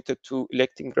it's limited to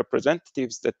electing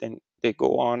representatives that then they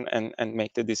go on and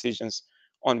make the decisions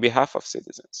on behalf of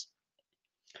citizens.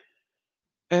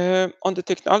 On the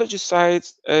technology side,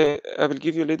 I will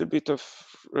give you a little bit of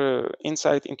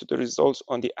insight into the results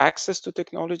on the access to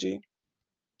technology.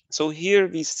 So here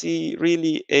we see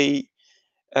really a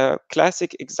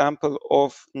classic example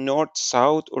of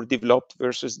north-south or developed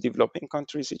versus developing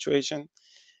country situation.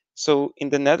 So in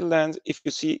the Netherlands, if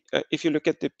you look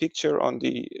at the picture on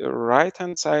the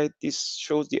right-hand side, this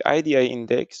shows the IDI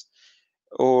index,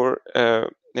 or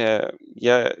the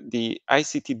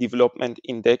ICT development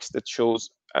index that shows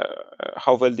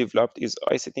how well developed is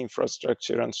ICT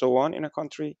infrastructure and so on in a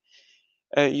country.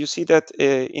 You see that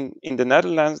in the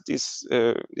Netherlands, this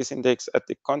index at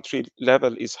the country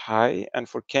level is high, and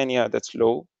for Kenya, that's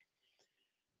low.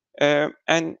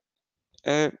 And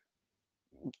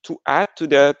to add to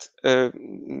that,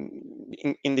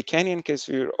 in the Kenyan case,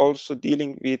 we're also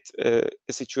dealing with a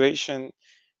situation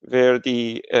where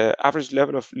the average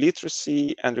level of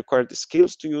literacy and required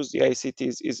skills to use the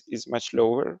ICTs is much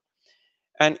lower.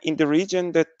 And in the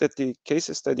region that the case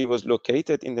study was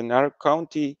located, in the Narok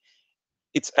County,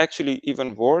 it's actually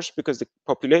even worse because the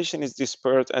population is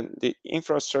dispersed and the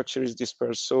infrastructure is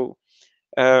dispersed. So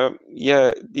the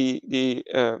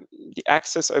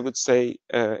access, I would say,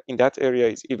 in that area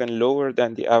is even lower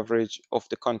than the average of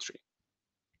the country.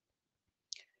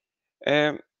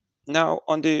 Now,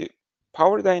 on the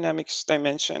power dynamics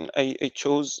dimension, I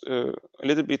chose a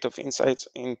little bit of insights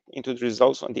into the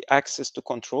results on the access to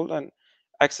control and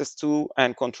access to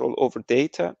and control over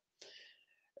data.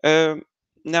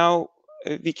 Now,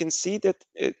 we can see that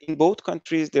in both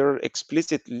countries, there are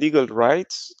explicit legal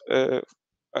rights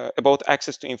about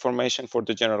access to information for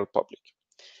the general public.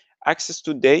 Access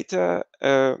to data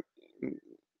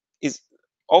is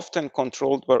often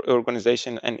controlled by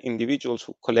organizations and individuals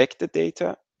who collect the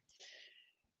data.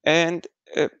 And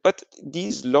but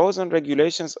these laws and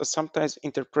regulations are sometimes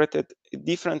interpreted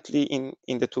differently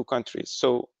in the two countries.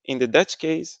 So in the Dutch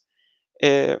case,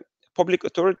 public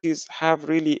authorities have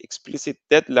really explicit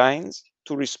deadlines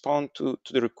to respond to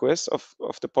the requests of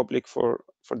the public for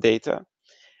data.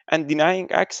 And denying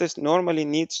access normally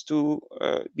needs to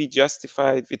be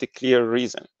justified with a clear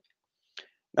reason.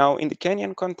 Now, in the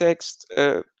Kenyan context,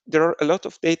 there are a lot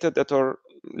of data that are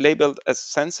labeled as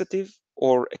sensitive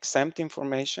or exempt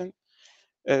information.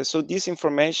 So this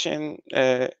information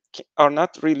are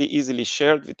not really easily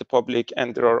shared with the public,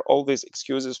 and there are always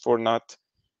excuses for not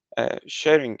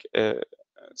sharing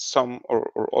some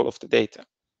or all of the data.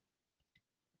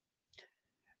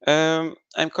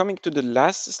 I'm coming to the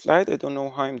last slide. I don't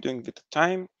know how I'm doing with the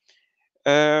time.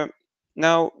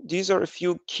 Now, these are a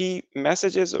few key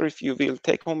messages, or if you will,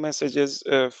 take-home messages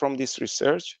from this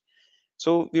research.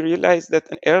 So we realized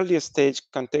that an earlier stage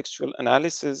contextual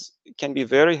analysis can be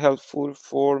very helpful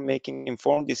for making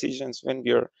informed decisions when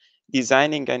we are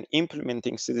designing and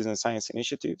implementing citizen science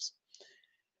initiatives.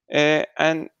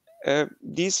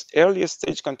 This earlier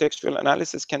stage contextual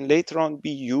analysis can later on be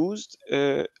used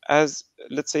as,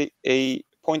 let's say, a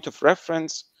point of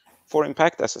reference for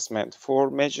impact assessment, for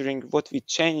measuring what we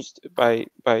changed by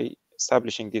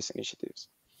establishing these initiatives.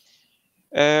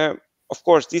 Of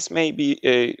course, this may be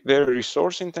a very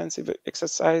resource-intensive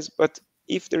exercise, but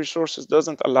if the resources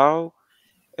doesn't allow,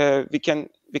 we can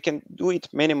do it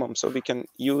minimum. So we can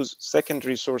use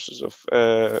secondary sources of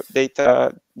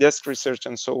data, desk research,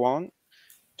 and so on,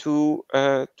 to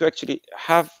actually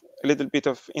have a little bit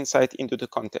of insight into the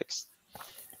context.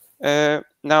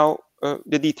 Now,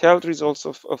 the detailed results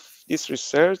of this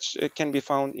research can be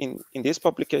found in this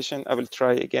publication. I will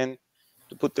try again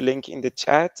to put the link in the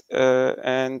chat.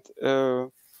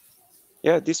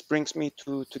 Yeah, this brings me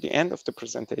to the end of the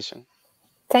presentation.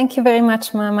 Thank you very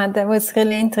much, Mohammed. That was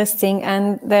really interesting.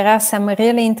 And there are some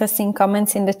really interesting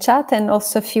comments in the chat and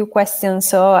also a few questions.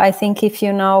 So I think if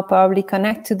you now probably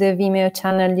connect to the Vimeo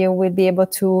channel, you will be able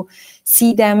to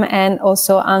see them and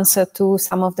also answer to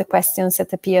some of the questions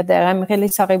that appear there. I'm really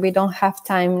sorry we don't have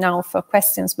time now for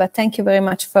questions, but thank you very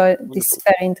much for this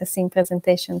very interesting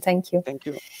presentation. Thank you. Thank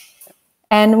you.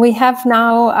 And we have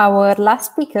now our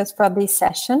last speakers for this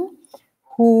session,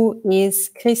 who is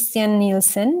Christian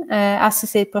Nielsen,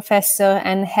 Associate Professor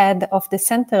and Head of the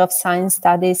Center of Science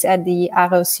Studies at the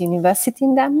Aarhus University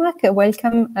in Denmark.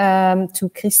 Welcome to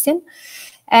Christian.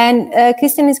 And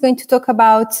Christian is going to talk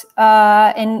about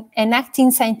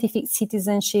enacting scientific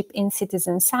citizenship in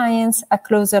citizen science, a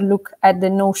closer look at the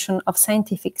notion of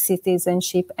scientific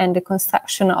citizenship and the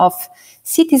construction of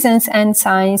citizens and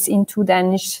science in two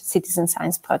Danish citizen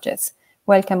science projects.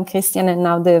 Welcome, Christian, and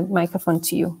now the microphone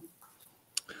to you.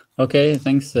 Okay,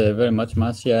 thanks very much,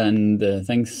 Marzia, and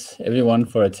thanks everyone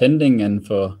for attending and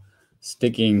for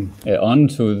sticking on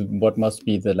to what must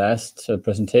be the last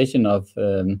presentation of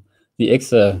the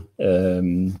EXA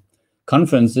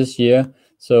conference this year.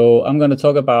 So I'm going to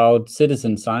talk about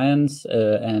citizen science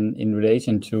and in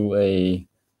relation to a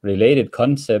related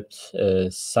concept,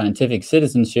 scientific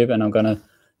citizenship, and I'm going to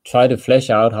try to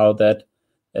flesh out how that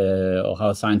or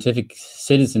how scientific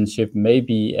citizenship may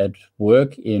be at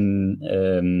work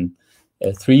in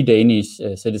 3 Danish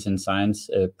citizen science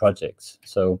projects.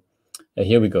 So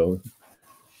here we go.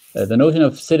 The notion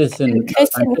of citizen...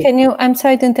 Christian, can you, I'm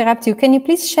sorry to interrupt you, can you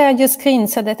please share your screen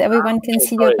so that everyone can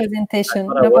see your presentation?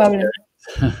 No problem.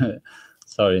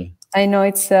 Sorry. I know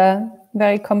it's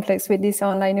very complex with these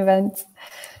online events.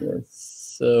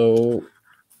 Yes, so,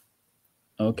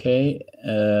 okay,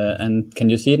 and can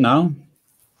you see it now?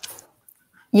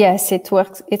 Yes, it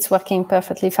works. It's working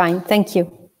perfectly fine. Thank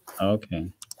you. Okay,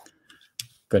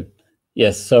 good.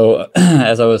 Yes, so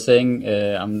as I was saying,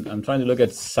 I'm trying to look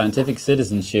at scientific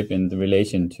citizenship in the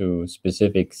relation to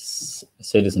specific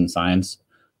citizen science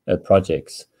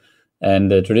projects. And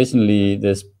traditionally,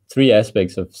 there's 3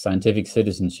 aspects of scientific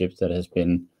citizenship that has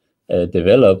been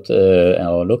developed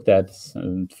or looked at.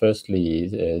 Firstly,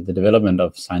 the development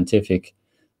of scientific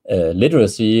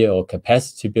literacy or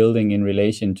capacity building in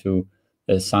relation to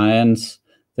science.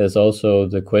 There's also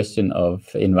the question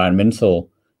of environmental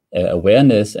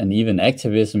awareness and even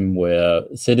activism, where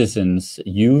citizens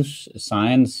use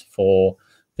science for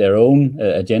their own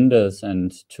agendas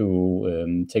and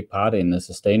to take part in a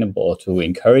sustainable, or to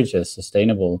encourage a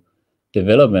sustainable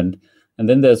development. And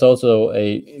then there's also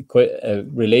a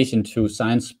relation to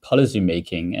science policy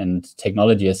making and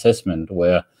technology assessment,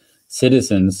 where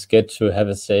citizens get to have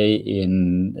a say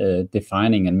in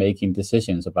defining and making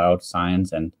decisions about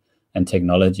science and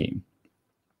technology.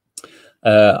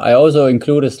 I also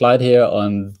include a slide here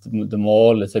on the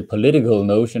more, let's say, political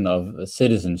notion of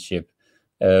citizenship,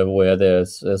 where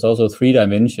there's also 3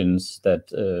 dimensions that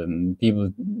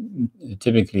people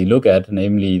typically look at,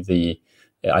 namely the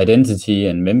identity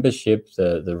and membership,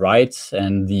 the rights,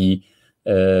 and the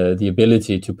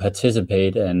ability to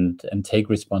participate and take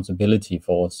responsibility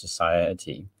for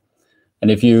society.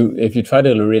 And if you try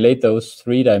to relate those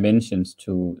 3 dimensions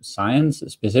to science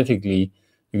specifically,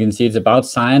 you can see it's about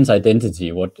science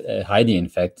identity, what Heidi, in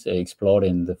fact, explored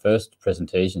in the first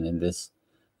presentation in this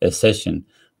session.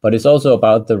 But it's also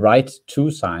about the right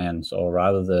to science, or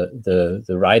rather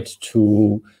the right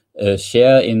to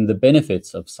share in the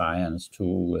benefits of science,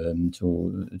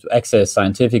 to access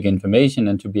scientific information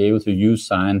and to be able to use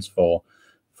science for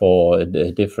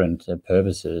different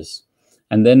purposes.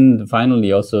 And then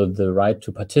finally, also the right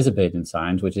to participate in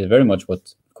science, which is very much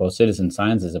what, of course, citizen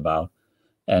science is about,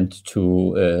 and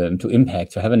to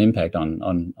have an impact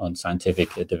on scientific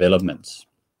developments.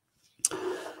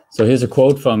 So here's a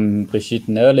quote from Brigitte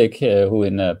Nerlich, who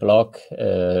in a blog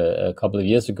a couple of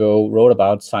years ago wrote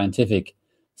about scientific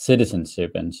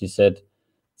citizenship, and she said,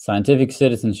 "Scientific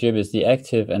citizenship is the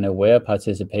active and aware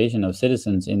participation of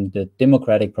citizens in the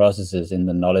democratic processes in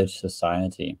the knowledge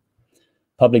society.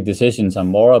 Public decisions are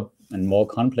more and more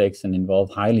complex and involve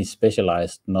highly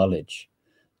specialized knowledge.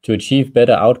 To achieve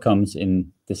better outcomes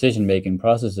in decision-making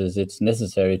processes, it's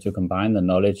necessary to combine the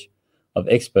knowledge of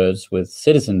experts with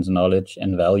citizens' knowledge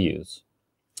and values.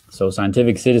 So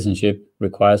scientific citizenship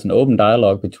requires an open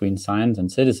dialogue between science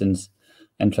and citizens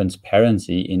and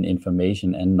transparency in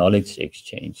information and knowledge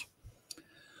exchange."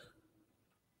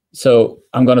 So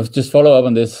I'm going to just follow up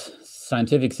on this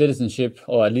scientific citizenship,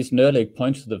 or at least Nerlich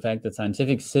points to the fact that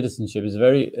scientific citizenship is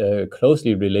very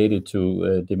closely related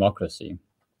to democracy.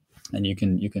 And you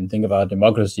can think about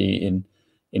democracy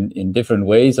in different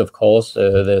ways. Of course,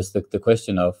 there's the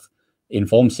question of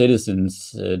informed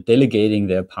citizens delegating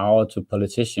their power to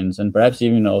politicians and perhaps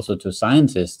even also to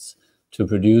scientists to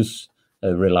produce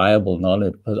reliable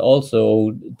knowledge, but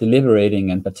also deliberating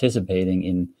and participating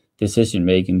in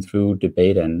decision-making through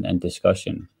debate and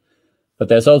discussion. But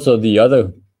there's also the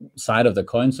other side of the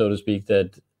coin, so to speak,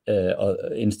 that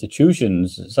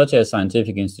institutions, such as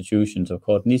scientific institutions, of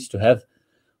course, needs to have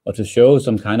or to show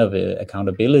some kind of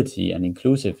accountability and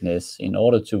inclusiveness in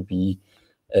order to be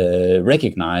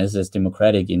recognized as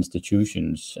democratic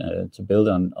institutions, to build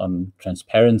on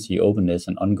transparency, openness,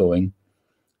 and ongoing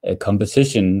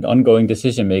composition, ongoing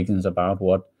decision-making about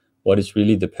what is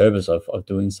really the purpose of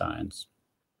doing science.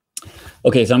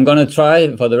 Okay, so I'm going to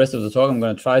try, for the rest of the talk, I'm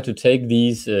going to try to take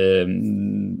these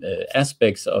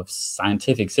aspects of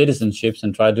scientific citizenships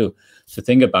and try to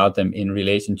think about them in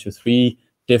relation to 3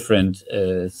 different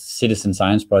citizen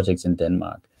science projects in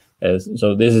Denmark.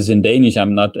 So this is in Danish.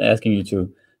 I'm not asking you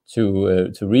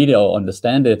to read it or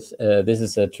understand it. This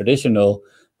is a traditional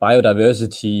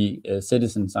biodiversity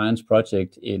citizen science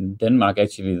project in Denmark,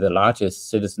 actually the largest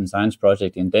citizen science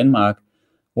project in Denmark,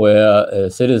 where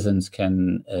citizens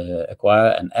can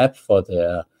acquire an app for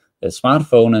their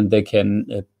smartphone, and they can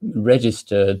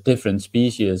register different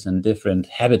species and different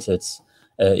habitats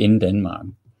in Denmark.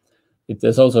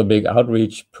 There's also a big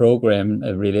outreach program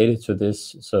related to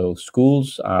this. So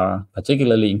schools are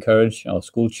particularly encouraged, or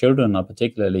school children are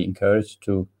particularly encouraged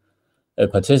to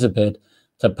participate.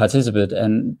 And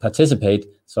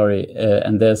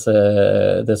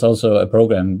there's also a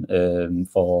program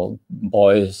for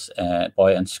boy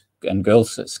and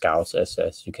girls scouts,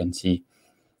 as you can see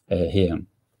here.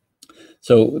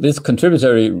 So this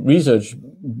contributory research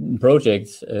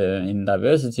project in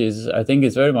diversity I think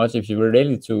is very much, if you relate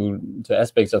it to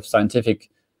aspects of scientific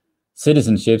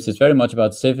citizenships, it's very much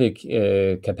about civic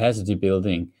capacity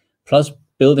building, plus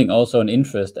building also an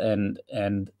interest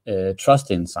and trust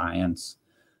in science.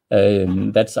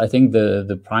 That's, I think,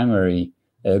 the primary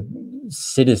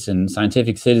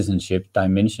scientific citizenship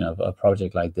dimension of a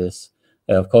project like this.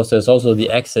 Of course, there's also the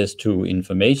access to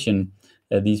information.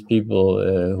 These people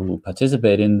who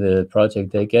participate in the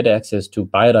project, they get access to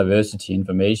biodiversity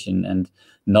information and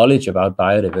knowledge about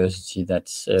biodiversity that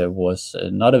was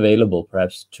not available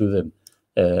perhaps to them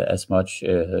as much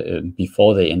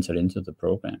before they entered into the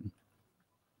program.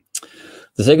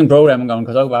 The second program I'm going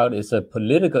to talk about is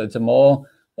it's a more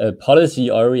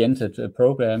policy-oriented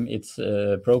program. It's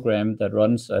a program that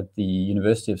runs at the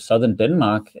University of Southern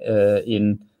Denmark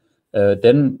in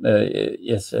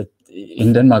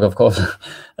Denmark, of course.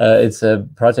 It's a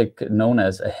project known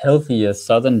as A Healthier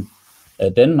Southern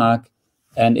Denmark,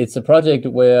 And it's a project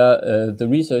where the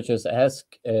researchers ask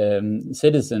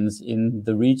citizens in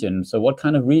the region, so what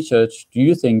kind of research do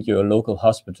you think your local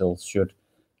hospitals should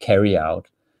carry out?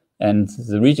 And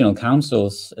the regional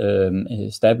councils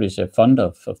establish a fund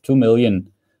of 2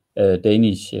 million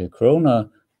Danish kroner,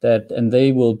 and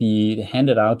they will be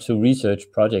handed out to research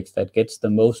projects that gets the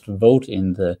most vote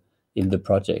in the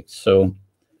project. So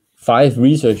 5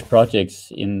 research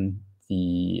projects in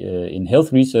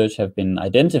health research have been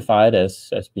identified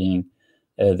as being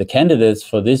the candidates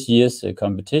for this year's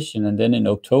competition, and then in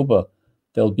October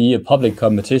there'll be a public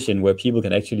competition where people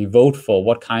can actually vote for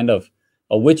what kind of,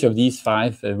 or which of these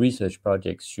 5 research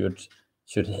projects should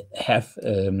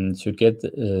get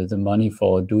the money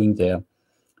for doing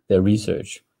their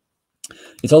research.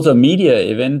 It's also a media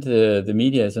event. The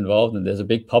media is involved, and there's a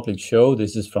big public show.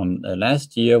 This is from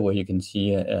last year, where you can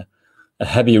see a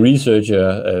happy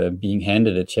researcher being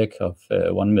handed a check of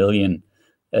 1 million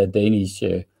Danish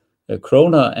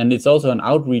kroner. And it's also an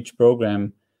outreach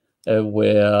program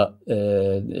where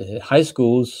high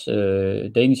schools,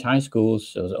 Danish high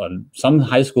schools, or some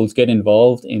high schools get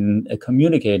involved in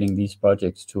communicating these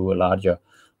projects to a larger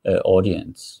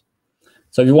audience.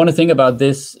 So if you want to think about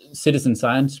this citizen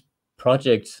science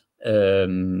project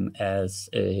as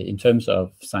in terms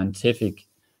of scientific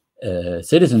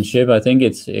citizenship, I think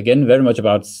it's again very much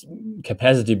about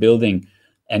capacity building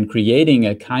and creating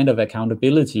a kind of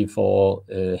accountability for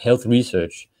health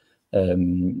research.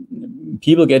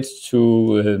 People get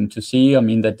to see,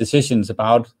 that decisions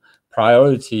about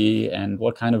priority and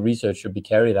what kind of research should be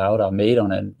carried out are made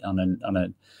on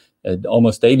an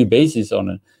almost daily basis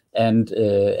and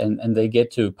they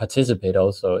get to participate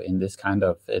also in this kind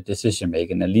of decision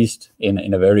making, at least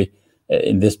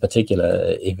in this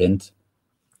particular event.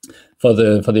 For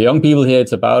the young people here,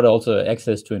 it's about also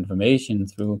access to information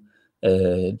through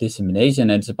dissemination,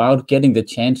 and it's about getting the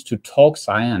chance to talk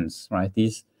science, right?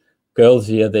 These girls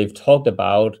here, they've talked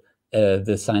about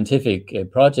the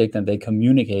scientific project, and they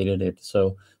communicated it,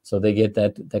 so they get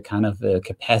that kind of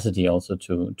capacity also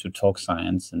to talk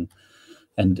science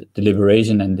and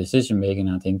deliberation and decision making.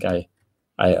 I think I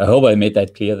hope I made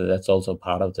that clear that that's also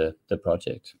part of the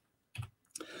project.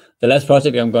 The last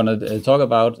project I'm going to talk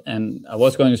about, and I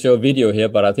was going to show a video here,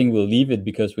 but I think we'll leave it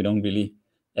because we don't really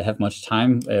have much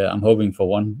time. I'm hoping for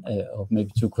one or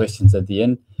maybe 2 questions at the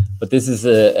end. But this is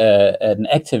an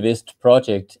activist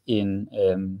project in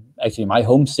actually my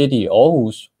home city,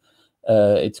 Aarhus.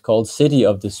 It's called City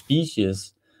of the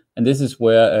Species. And this is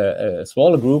where a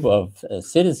smaller group of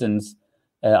citizens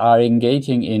are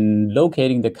engaging in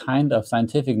locating the kind of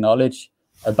scientific knowledge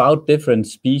about different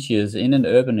species in an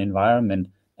urban environment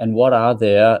and what are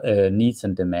their needs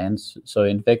and demands. So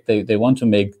in fact, they want to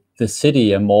make the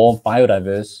city a more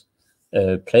biodiverse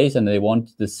place, and they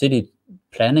want the city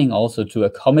planning also to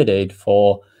accommodate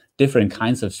for different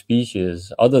kinds of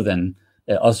species other than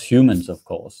us humans, of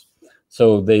course.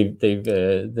 So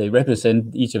they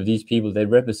represent, each of these people, they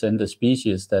represent the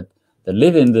species that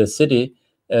live in the city,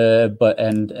 but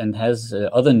has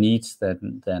other needs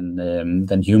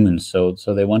than humans. So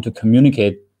they want to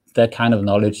communicate that kind of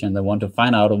knowledge, and they want to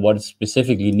find out what is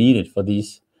specifically needed for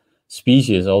these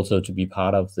species also to be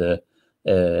part of the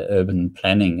urban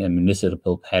planning and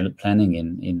municipal planning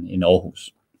in Aarhus.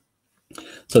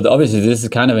 So obviously this is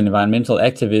kind of an environmental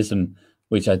activism,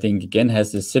 which I think again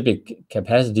has this civic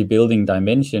capacity building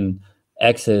dimension,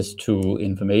 access to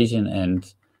information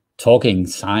and talking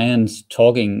science,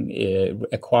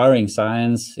 acquiring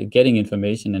science, getting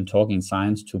information and talking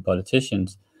science to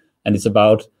politicians. And it's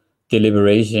about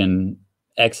deliberation,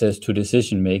 access to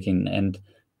decision making, and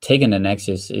taking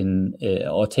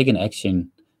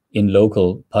action in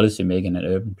local policy making and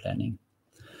urban planning.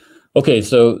 Okay,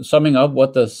 so summing up,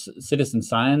 what does citizen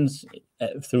science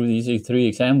through these 3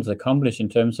 examples accomplish in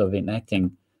terms of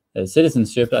enacting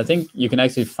citizenship? I think you can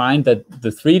actually find that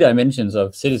the 3 dimensions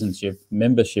of citizenship,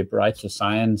 membership, right to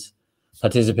science,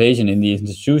 participation in the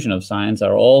institution of science,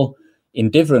 are all in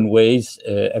different ways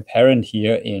apparent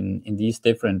here in these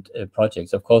different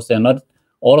projects. Of course, they're not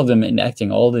all of them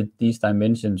enacting all these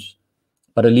dimensions,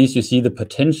 but at least you see the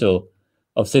potential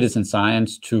of citizen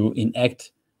science to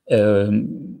enact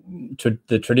to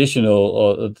the traditional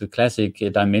or the classic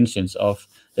dimensions of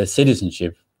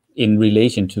citizenship in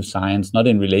relation to science, not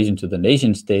in relation to the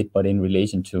nation state, but in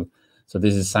relation to, so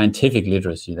this is scientific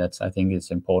literacy. That's, I think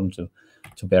it's important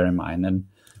to bear in mind. And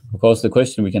of course, the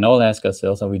question we can all ask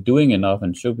ourselves, are we doing enough,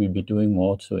 and should we be doing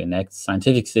more to enact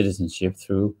scientific citizenship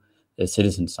through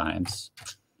citizen science?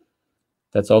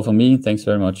 That's all for me. Thanks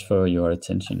very much for your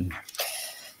attention.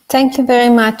 Thank you very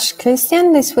much,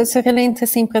 Christian. This was a really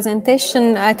interesting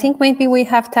presentation. I think maybe we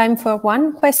have time for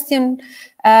one question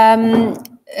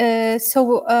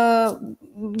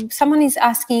Someone is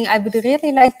asking, I would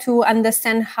really like to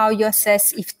understand how you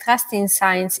assess if trust in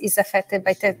science is affected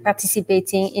by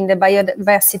participating in the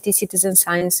biodiversity citizen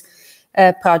science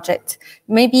project.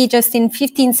 Maybe just in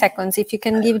 15 seconds, if you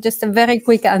can give just a very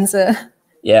quick answer.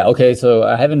 Yeah, okay, so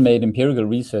I haven't made empirical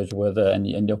research whether,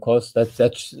 and of course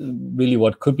that's really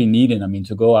what could be needed. I mean,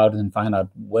 to go out and find out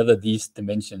whether these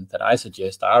dimensions that I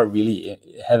suggest are really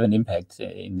have an impact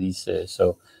in these.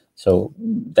 So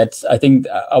that's, I think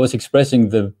I was expressing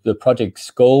the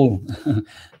project's goal,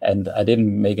 and I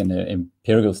didn't make an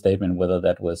empirical statement whether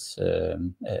that was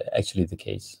actually the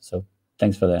case. So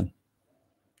thanks for that.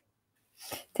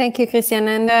 Thank you, Christian.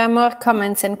 And there are more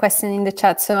comments and questions in the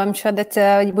chat, so I'm sure that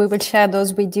we will share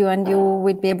those with you and you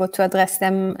will be able to address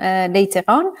them later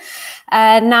on.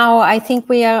 Now, I think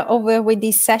we are over with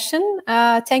this session.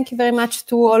 Thank you very much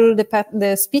to all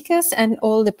the speakers and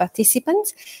all the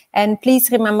participants. And please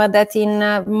remember that in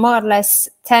more or less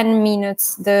 10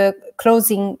 minutes, the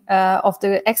closing of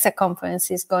the EXA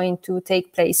conference is going to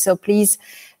take place. So please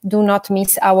do not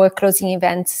miss our closing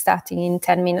event starting in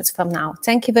 10 minutes from now.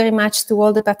 Thank you very much to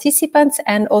all the participants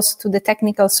and also to the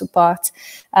technical support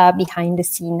behind the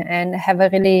scene, and have a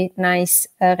really nice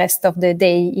rest of the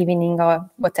day, evening, or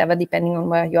whatever, depending on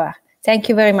where you are. Thank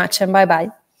you very much, and bye-bye.